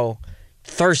 how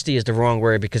thirsty is the wrong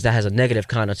word because that has a negative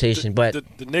connotation. But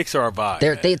the Knicks are a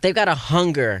vibe. They've got a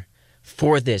hunger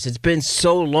for this. It's been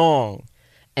so long,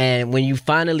 and when you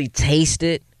finally taste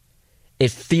it, it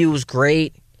feels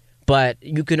great, but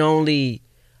you can only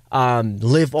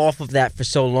live off of that for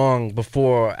so long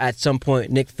before at some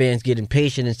point Knicks fans get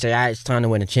impatient and say, all right, it's time to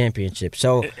win a championship.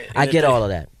 So I get all of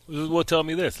that. Well, tell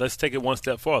me this. Let's take it one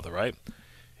step farther, right?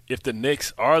 If the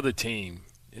Knicks are the team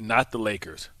and not the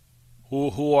Lakers,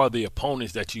 who are the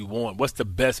opponents that you want? What's the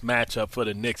best matchup for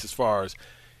the Knicks as far as,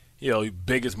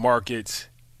 biggest markets,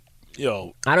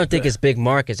 I don't think it's big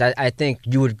markets. I think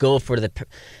you would go for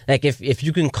if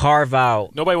you can carve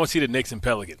out. Nobody wants to see the Knicks and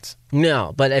Pelicans.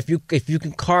 No, but if you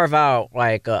can carve out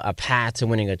like a path to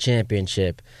winning a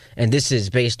championship, and this is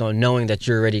based on knowing that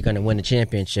you're already going to win a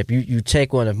championship, you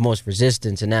take one of most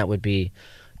resistance, and that would be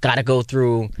got to go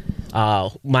through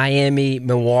Miami,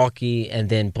 Milwaukee, and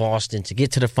then Boston to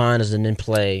get to the finals and then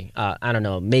play. I don't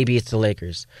know. Maybe it's the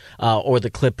Lakers or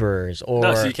the Clippers. Or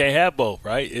no, so you can't have both,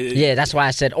 right? Yeah, that's why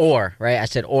I said or, right? I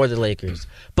said or the Lakers.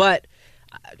 But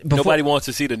nobody wants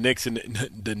to see the Knicks in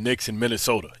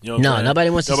Minnesota. You know what I'm saying?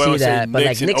 Nobody wants to see that. But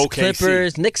like Knicks, OKC.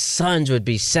 Clippers, Knicks, Suns would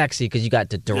be sexy because you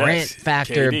got the Durant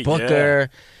factor, KD, Booker. Yeah.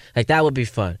 Like that would be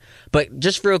fun. But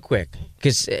just real quick,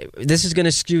 because this is going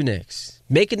to skew Knicks.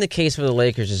 Making the case for the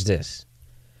Lakers is this.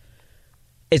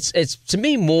 It's to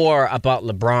me more about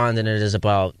LeBron than it is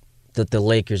about the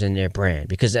Lakers and their brand.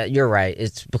 Because you're right,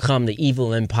 it's become the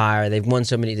evil empire. They've won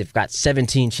so many. They've got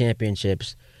 17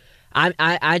 championships.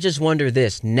 I just wonder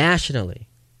this, nationally,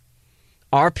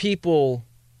 are people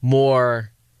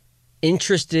more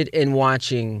interested in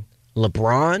watching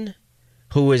LeBron,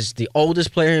 who is the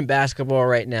oldest player in basketball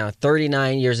right now,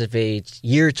 39 years of age,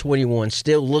 year 21,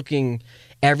 still looking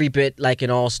every bit like an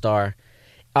all-star?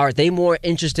 Are they more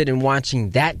interested in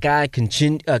watching that guy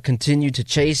continue to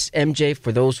chase MJ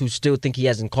for those who still think he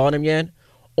hasn't caught him yet?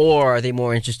 Or are they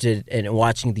more interested in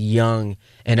watching the young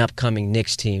and upcoming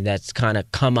Knicks team that's kind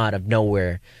of come out of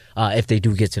nowhere if they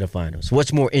do get to the finals?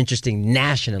 What's more interesting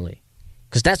nationally?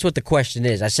 Because that's what the question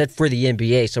is. I said for the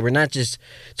NBA, so we're not just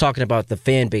talking about the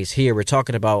fan base here. We're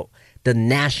talking about the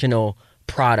national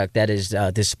product that is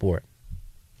this sport.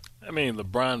 I mean,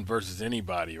 LeBron versus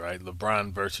anybody, right?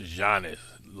 LeBron versus Giannis.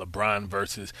 LeBron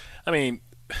versus – I mean,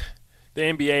 the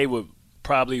NBA would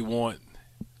probably want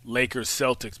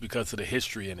Lakers-Celtics because of the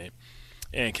history in it.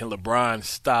 And can LeBron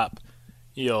stop,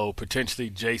 potentially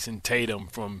Jason Tatum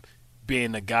from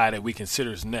being the guy that we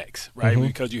consider is next, right? Mm-hmm.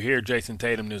 Because you hear Jason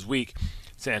Tatum this week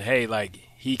saying, hey, like,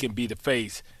 he can be the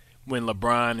face when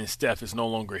LeBron and Steph is no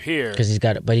longer here. Because he's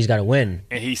got to win.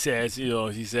 And he says,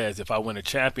 if I win a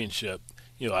championship –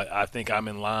 I think I'm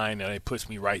in line, and it puts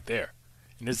me right there.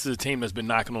 And this is a team that's been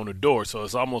knocking on the door, so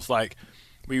it's almost like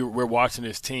we're watching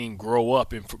this team grow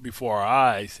up before our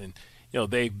eyes. And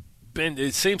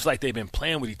it seems like they've been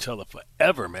playing with each other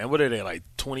forever, man. What are they, like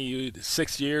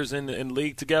 26 years in the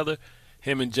league together?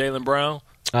 Him and Jaylen Brown.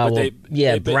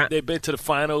 They've been to the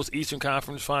finals, Eastern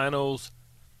Conference Finals.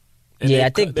 I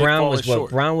think Brown was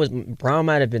short. Brown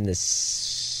might have been the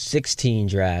 16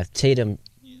 draft.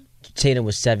 Tatum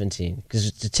was 17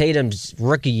 because Tatum's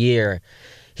rookie year,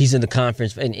 he's in the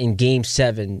conference in Game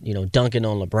 7, dunking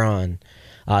on LeBron.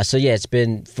 It's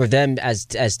been for them as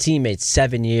teammates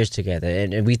 7 years together,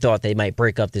 and we thought they might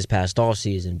break up this past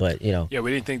offseason, but Yeah,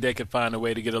 we didn't think they could find a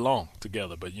way to get along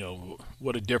together, but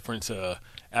what a difference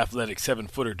athletic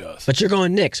 7-footer does. But you're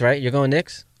going Knicks, right? You're going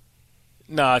Knicks?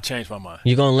 No, I changed my mind.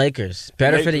 You're going Lakers.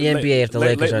 Better for the NBA if the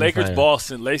Lakers are in the final.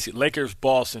 Lakers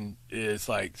Boston is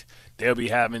like they'll be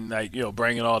having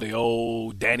bringing all the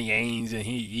old Danny Ainge, and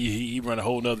he run a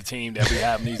whole nother team. They'll be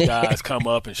having these guys come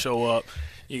up and show up.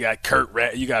 You got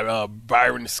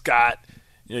Byron Scott.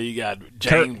 You got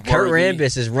James Kurt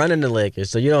Rambis is running the Lakers,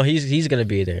 so he's going to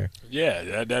be there.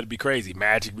 Yeah, that'd be crazy.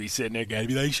 Magic be sitting there, guys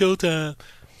be like Showtime.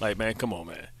 Like, man, come on,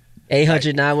 man.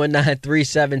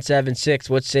 800-919-3776.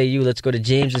 What say you? Let's go to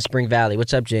James in Spring Valley.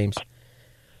 What's up, James?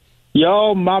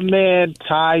 Yo, my man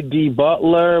Ty D.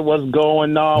 Butler. What's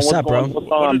going on? What's up, bro?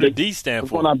 What did the D stand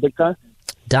for? What's going on, Big Guy?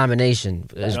 Domination,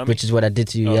 which is what I did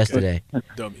to you yesterday.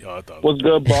 Dummy. Oh, I thought What's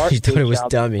good, Bart? You thought it was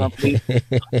dummy.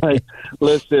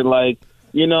 Listen,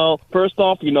 first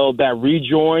off, that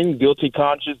rejoin, Guilty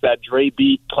Conscience, that Dre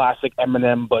beat, classic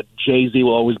Eminem, but Jay-Z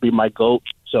will always be my GOAT.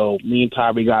 So me and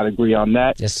Ty, we got to agree on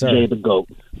that. Yes, sir. Jay the GOAT.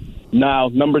 Now,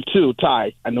 number 2,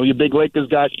 Ty, I know you're a big Lakers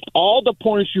guy. All the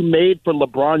points you made for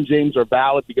LeBron James are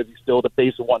valid because he's still the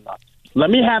face and whatnot. Let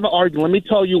me have an argument. Let me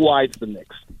tell you why it's the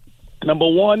Knicks. Number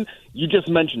 1, you just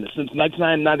mentioned it. Since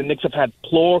 1999, the Knicks have had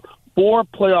 4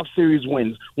 playoff series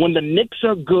wins. When the Knicks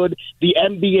are good, the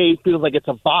NBA feels like it's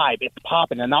a vibe. It's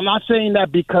popping. And I'm not saying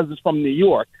that because it's from New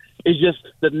York. It's just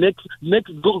the Knicks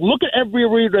go, look at every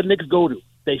arena the Knicks go to.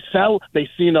 They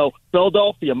see,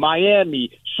 Philadelphia, Miami,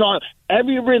 Charlotte,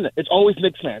 every arena, it's always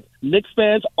Knicks fans. Knicks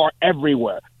fans are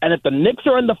everywhere. And if the Knicks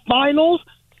are in the finals,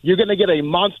 you're going to get a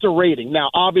monster rating. Now,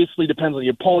 obviously, depends on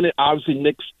your opponent. Obviously,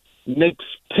 Knicks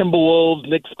Timberwolves,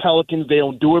 Knicks Pelicans, they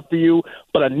don't do it for you.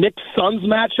 But a Knicks Suns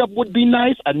matchup would be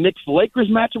nice. A Knicks Lakers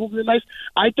matchup would be nice.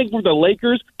 I think for the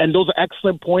Lakers, and those are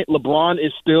excellent point, LeBron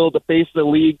is still the face of the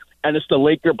league, and it's the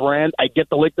Laker brand. I get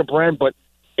the Laker brand, but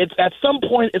it's at some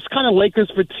point it's kind of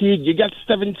Lakers fatigue. You got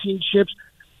 17 chips.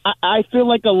 I feel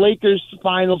like a Lakers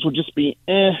finals would just be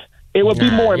eh. It would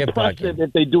be more impressive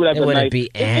if they do it as a night. It wouldn't be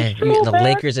eh. The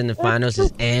Lakers in the finals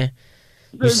is eh.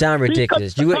 You sound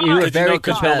ridiculous. You were very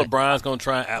compelling. LeBron's going to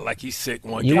try and act like he's sick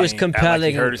one game. You was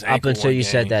compelling up until you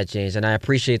said that, James, and I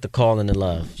appreciate the call and the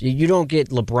love. You don't get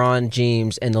LeBron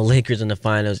James and the Lakers in the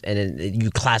finals, and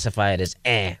you classify it as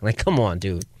eh. Like, come on,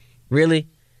 dude. Really?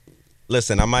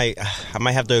 Listen, I might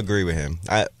have to agree with him.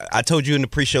 I told you in the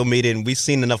pre-show meeting, we've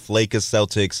seen enough Lakers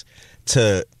Celtics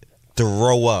to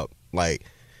throw up. Like,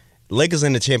 Lakers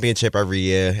in the championship every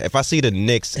year. If I see the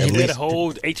Knicks, they did a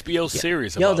whole HBO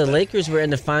series. The Lakers were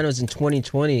in the finals in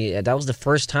 2020. That was the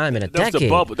first time in a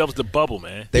decade. That was the bubble,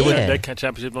 man. That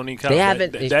championship don't even count. They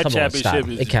haven't. That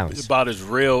championship is about as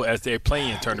real as their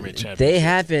playing tournament championship. They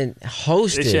haven't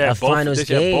hosted a finals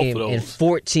game in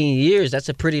 14 years. That's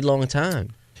a pretty long time.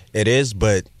 It is,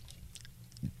 but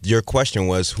your question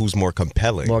was who's more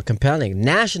compelling? More compelling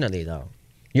nationally, though.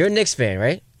 You're a Knicks fan,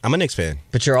 right? I'm a Knicks fan.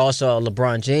 But you're also a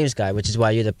LeBron James guy, which is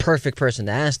why you're the perfect person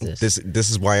to ask this.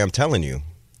 This is why I'm telling you.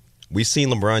 We've seen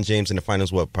LeBron James in the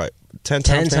finals, what, 10 times?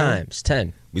 10 times.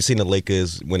 10. We've seen the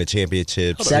Lakers win a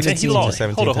championship. 17 times.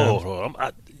 17 Hold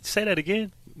on. Say that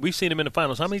again. We've seen him in the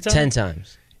finals how many times? 10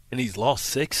 times. And he's lost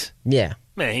 6? Yeah.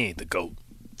 Man, he ain't the GOAT.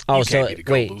 Oh, you so can't be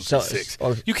the wait, lose so 6.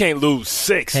 or, you can't lose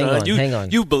 6, son. Hang on.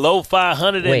 You below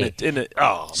 500 wait. in the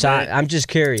oh. So man. I'm just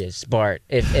curious, Bart.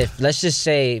 If let's just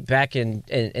say back in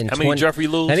how many Jeffrey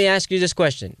lose? Let me ask you this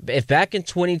question: if back in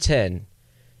 2010,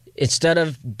 instead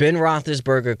of Ben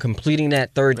Roethlisberger completing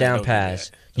that third down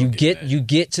pass, you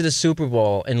get to the Super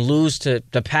Bowl and lose to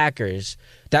the Packers,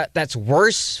 that's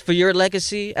worse for your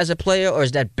legacy as a player, or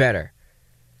is that better?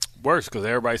 Worse, because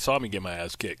everybody saw me get my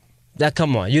ass kicked.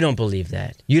 Come on, you don't believe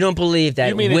that. You don't believe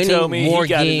that winning more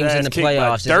games in the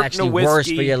playoffs is actually worse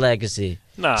for your legacy.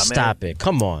 Nah, Stop it.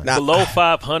 Come on. Below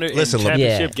 500 in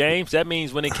championship games, that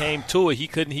means when it came to it, he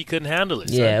couldn't handle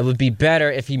it. Yeah, it would be better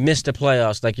if he missed the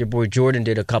playoffs like your boy Jordan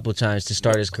did a couple times to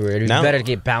start his career. It would be better to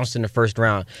get bounced in the first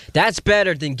round. That's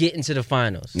better than getting to the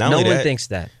finals. No one thinks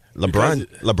that.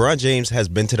 LeBron James has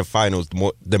been to the finals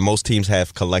more than most teams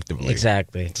have collectively.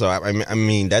 Exactly. So I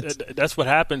mean that's what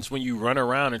happens when you run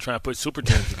around and try to put super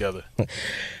teams together.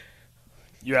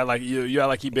 You act like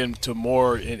he's been to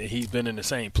more, and he's been in the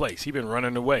same place. He's been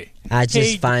running away. I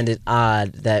just find it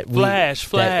odd that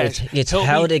it's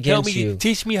held against you.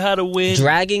 Teach me how to win.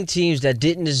 Dragging teams that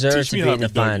didn't deserve to be in the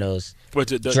finals.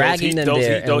 Dragging them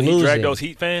there and losing. He dragged those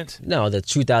Heat fans? No, the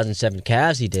 2007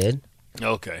 Cavs he did.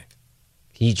 Okay.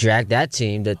 He dragged that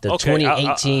team. The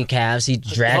 2018 Cavs, he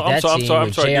dragged that team.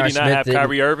 I'm sorry. Did he not have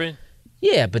Kyrie Irving?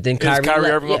 Yeah, but then Kyrie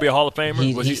Irving going to be a Hall of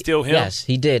Famer? Was he still him? Yes,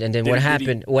 he did. And then what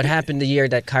happened? What happened the year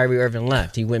that Kyrie Irving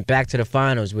left? He went back to the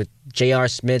finals with J.R.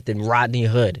 Smith and Rodney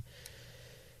Hood.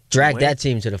 Dragged that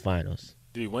team to the finals.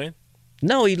 Did he win?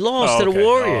 No, he lost to the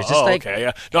Warriors.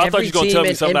 Okay. No, I thought you were going to tell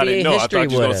me something I didn't know. I thought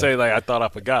you were going to say, I thought I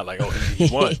forgot. He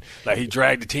won. He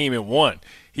dragged the team and won.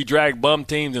 He dragged bum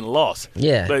teams and lost.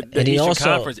 Yeah, but the Eastern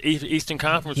Conference was easy. Eastern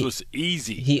Conference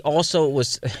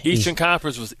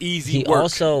was easy he work. He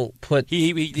also put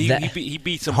he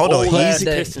beat some old ass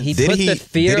Pistons. He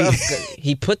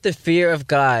put the fear of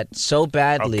God so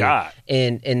badly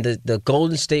in the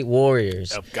Golden State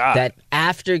Warriors that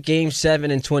after Game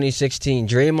 7 in 2016,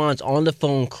 Draymond's on the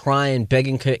phone crying,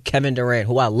 begging Kevin Durant,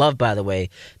 who I love by the way,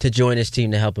 to join his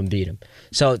team to help him beat him.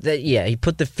 So he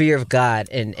put the fear of God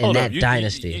in that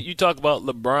dynasty. You talk about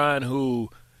LeBron,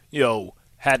 who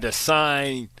had to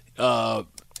sign AD.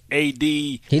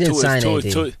 He didn't sign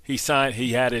AD. He signed.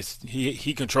 He had his.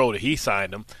 He controlled it. He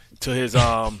signed him to his.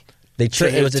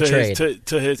 It was a trade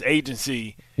to his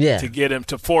agency. Yeah. To get him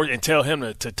to force and tell him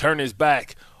to turn his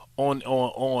back on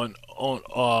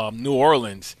New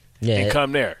Orleans. Yeah. And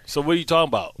come there. So what are you talking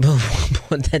about?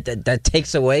 that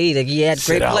takes away. He had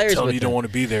great players. Tell him you don't want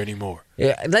to be there anymore.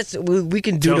 Yeah, we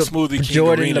can do the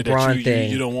Jordan LeBron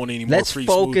thing. You don't want any more Let's free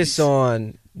focus smoothies.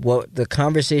 on what the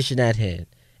conversation at hand,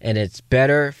 and it's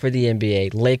better for the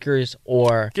NBA, Lakers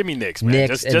or give me Knicks, man.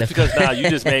 Just because now you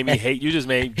just made me hate. You just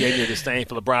gave me a disdain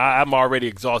for LeBron. I'm already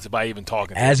exhausted by even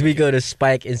talking. As we go to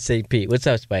Spike in St. Pete. What's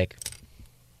up, Spike?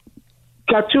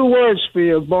 Got 2 words for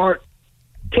you, Bart.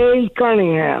 Cade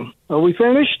Cunningham. Are we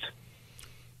finished?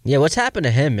 Yeah, what's happened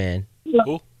to him, man?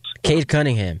 Who? Cade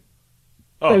Cunningham.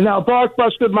 Oh. Now, Bart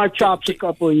busted my chops a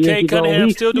couple of years ago. Cade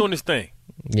Cunningham's still doing his thing.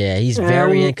 Yeah, he's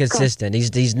very inconsistent.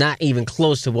 He's not even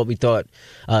close to what we thought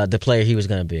the player he was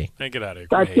going to be. Get out of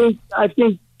here. I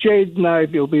think Jaden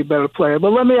Ivey will be a better player.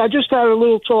 But I just had a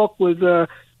little talk with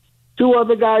two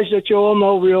other guys that you all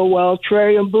know real well,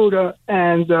 Trey and Buddha,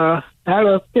 and had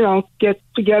to, get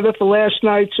together for last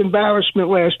night's embarrassment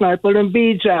last night. But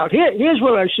Embiid's out. Here's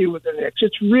what I see with the Knicks.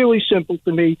 It's really simple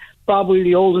to me. Probably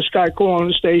the oldest guy calling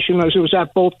the station, as it was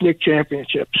at both Knicks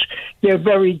championships. They're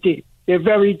very deep. They're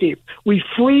very deep. We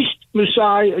fleeced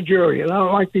Masai Ujiri, and I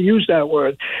don't like to use that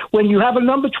word. When you have a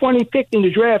number 20 pick in the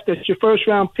draft, that's your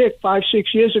first-round pick 5-6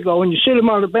 years ago, and you sit him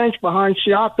on the bench behind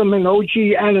Siakam and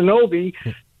OG Anunoby,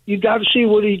 you got to see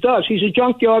what he does. He's a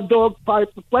junkyard dog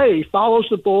type of player. He follows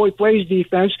the ball, he plays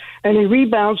defense, and he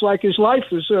rebounds like his life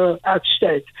is at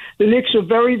stake. The Knicks are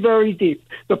very, very deep.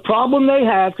 The problem they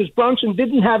have, because Brunson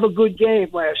didn't have a good game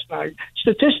last night.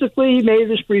 Statistically, he made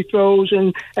his free throws,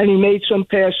 and he made some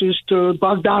passes to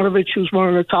Bogdanovich, who's one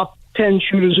of the top 10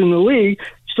 shooters in the league.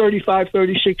 He's 35,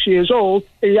 36 years old,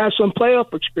 and he has some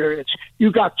playoff experience.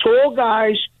 You got tall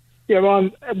guys. They're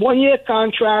on one-year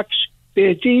contracts.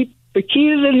 They're deep. The key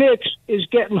to the Knicks is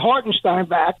getting Hartenstein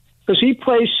back because he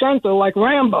plays center like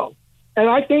Rambo. And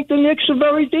I think the Knicks are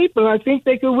very deep, and I think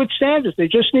they could withstand it. They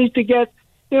just need to get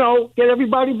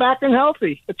everybody back and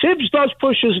healthy. Tibbs does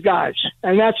push his guys,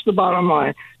 and that's the bottom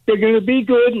line. They're going to be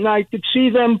good, and I could see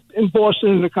them in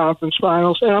Boston in the conference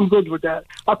finals, and I'm good with that.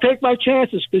 I'll take my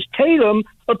chances because Tatum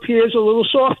appears a little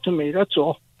soft to me. That's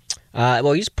all.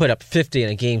 Well, he's put up 50 in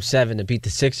a Game 7 to beat the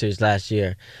Sixers last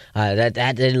year. That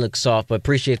didn't look soft, but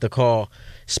appreciate the call,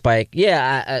 Spike.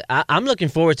 Yeah, I'm looking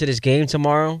forward to this game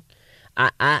tomorrow.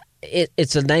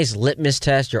 It's a nice litmus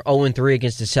test. You're 0-3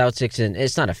 against the Celtics, and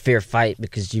it's not a fair fight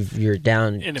because you're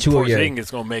down and two of your. And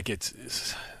it's going to make it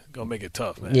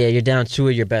tough, man. Yeah, you're down two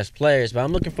of your best players, but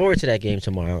I'm looking forward to that game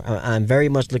tomorrow. I'm very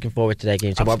much looking forward to that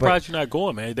game tomorrow. I'm surprised you're not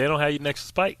going, man. They don't have you next to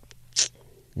Spike.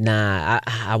 Nah,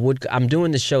 I would. I'm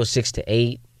doing the show 6 to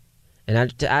 8, and I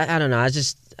don't know. I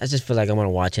just feel like I want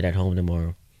to watch it at home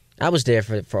tomorrow. I was there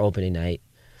for opening night.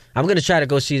 I'm gonna try to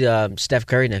go see Steph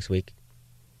Curry next week.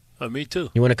 Me too.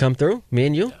 You want to come through? Me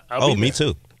and you? Me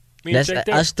too. That's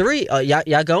us three.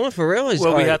 Y'all going for real?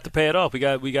 Well, we have to pay it off. We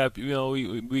got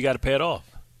to pay it off.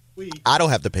 I don't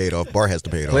have to pay it off. Bart has to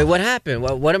pay it off. Wait, what happened?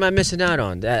 What am I missing out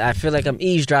on? I feel like I'm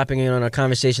eavesdropping in on a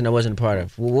conversation I wasn't a part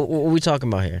of. What are we talking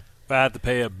about here? I had to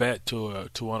pay a bet to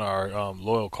one of our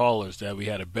loyal callers that we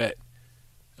had a bet,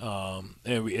 and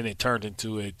it turned at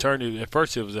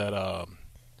first it was at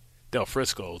Del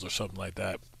Frisco's or something like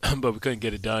that, but we couldn't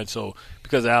get it done. So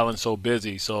because Alan's so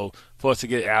busy, so for us to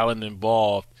get Alan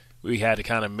involved, we had to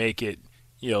kind of make it,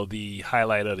 the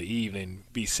highlight of the evening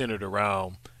be centered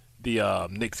around the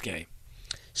Knicks game.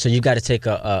 So you got to take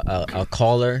a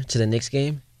caller to the Knicks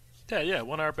game? Yeah,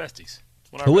 one of our besties.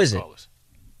 Who is it? Callers.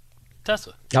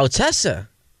 Tessa. Oh, Tessa.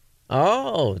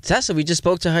 Oh, Tessa. We just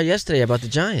spoke to her yesterday about the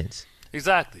Giants.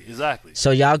 Exactly.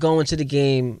 So y'all going to the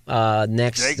game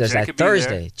next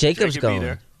Thursday. Jacob's going.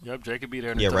 There. Yep, Jake will be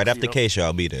there. Yeah, right after K-Show,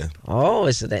 I'll be there. Oh,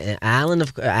 is Alan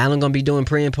going to be doing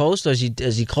pre and post, or is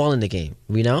he calling the game?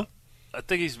 We know? I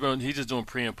think he's just doing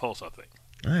pre and post, I think.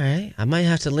 All right. I might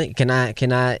have to link. Can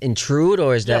I intrude,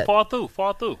 or is that? Yeah, fall through.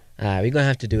 All right, we're going to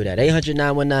have to do that.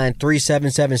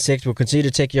 800-919-3776. We'll continue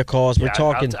to take your calls. We're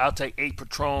talking. I'll take 8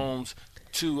 Patrons,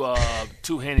 2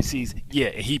 Hennessy's. Yeah,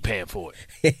 and he paying for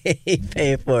it. He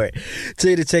paying for it.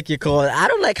 Continue to take your calls. I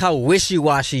don't like how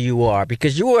wishy-washy you are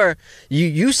because you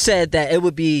said that it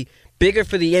would be bigger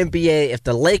for the NBA if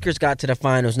the Lakers got to the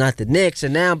finals, not the Knicks.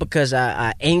 And now because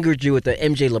I angered you with the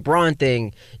MJ LeBron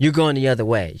thing, you're going the other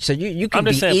way. So you can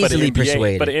be easily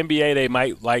persuaded. But the NBA, they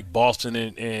might like Boston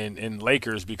and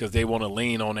Lakers because they want to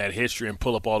lean on that history and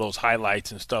pull up all those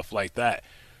highlights and stuff like that,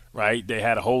 right? They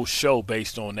had a whole show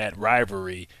based on that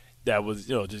rivalry that was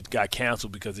just got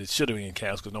canceled because it should have been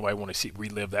canceled because nobody wanted to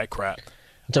relive that crap.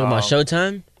 I'm talking about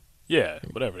Showtime? Yeah,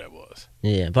 whatever that was.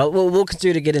 Yeah, but we'll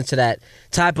continue to get into that.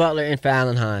 Ty Butler and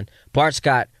Fallon Hahn. Bart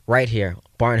Scott right here.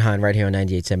 Bart and Hahn right here on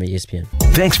 98.7 ESPN.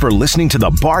 Thanks for listening to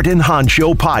the Bart and Hahn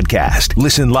Show podcast.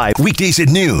 Listen live weekdays at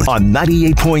noon on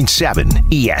 98.7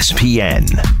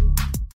 ESPN.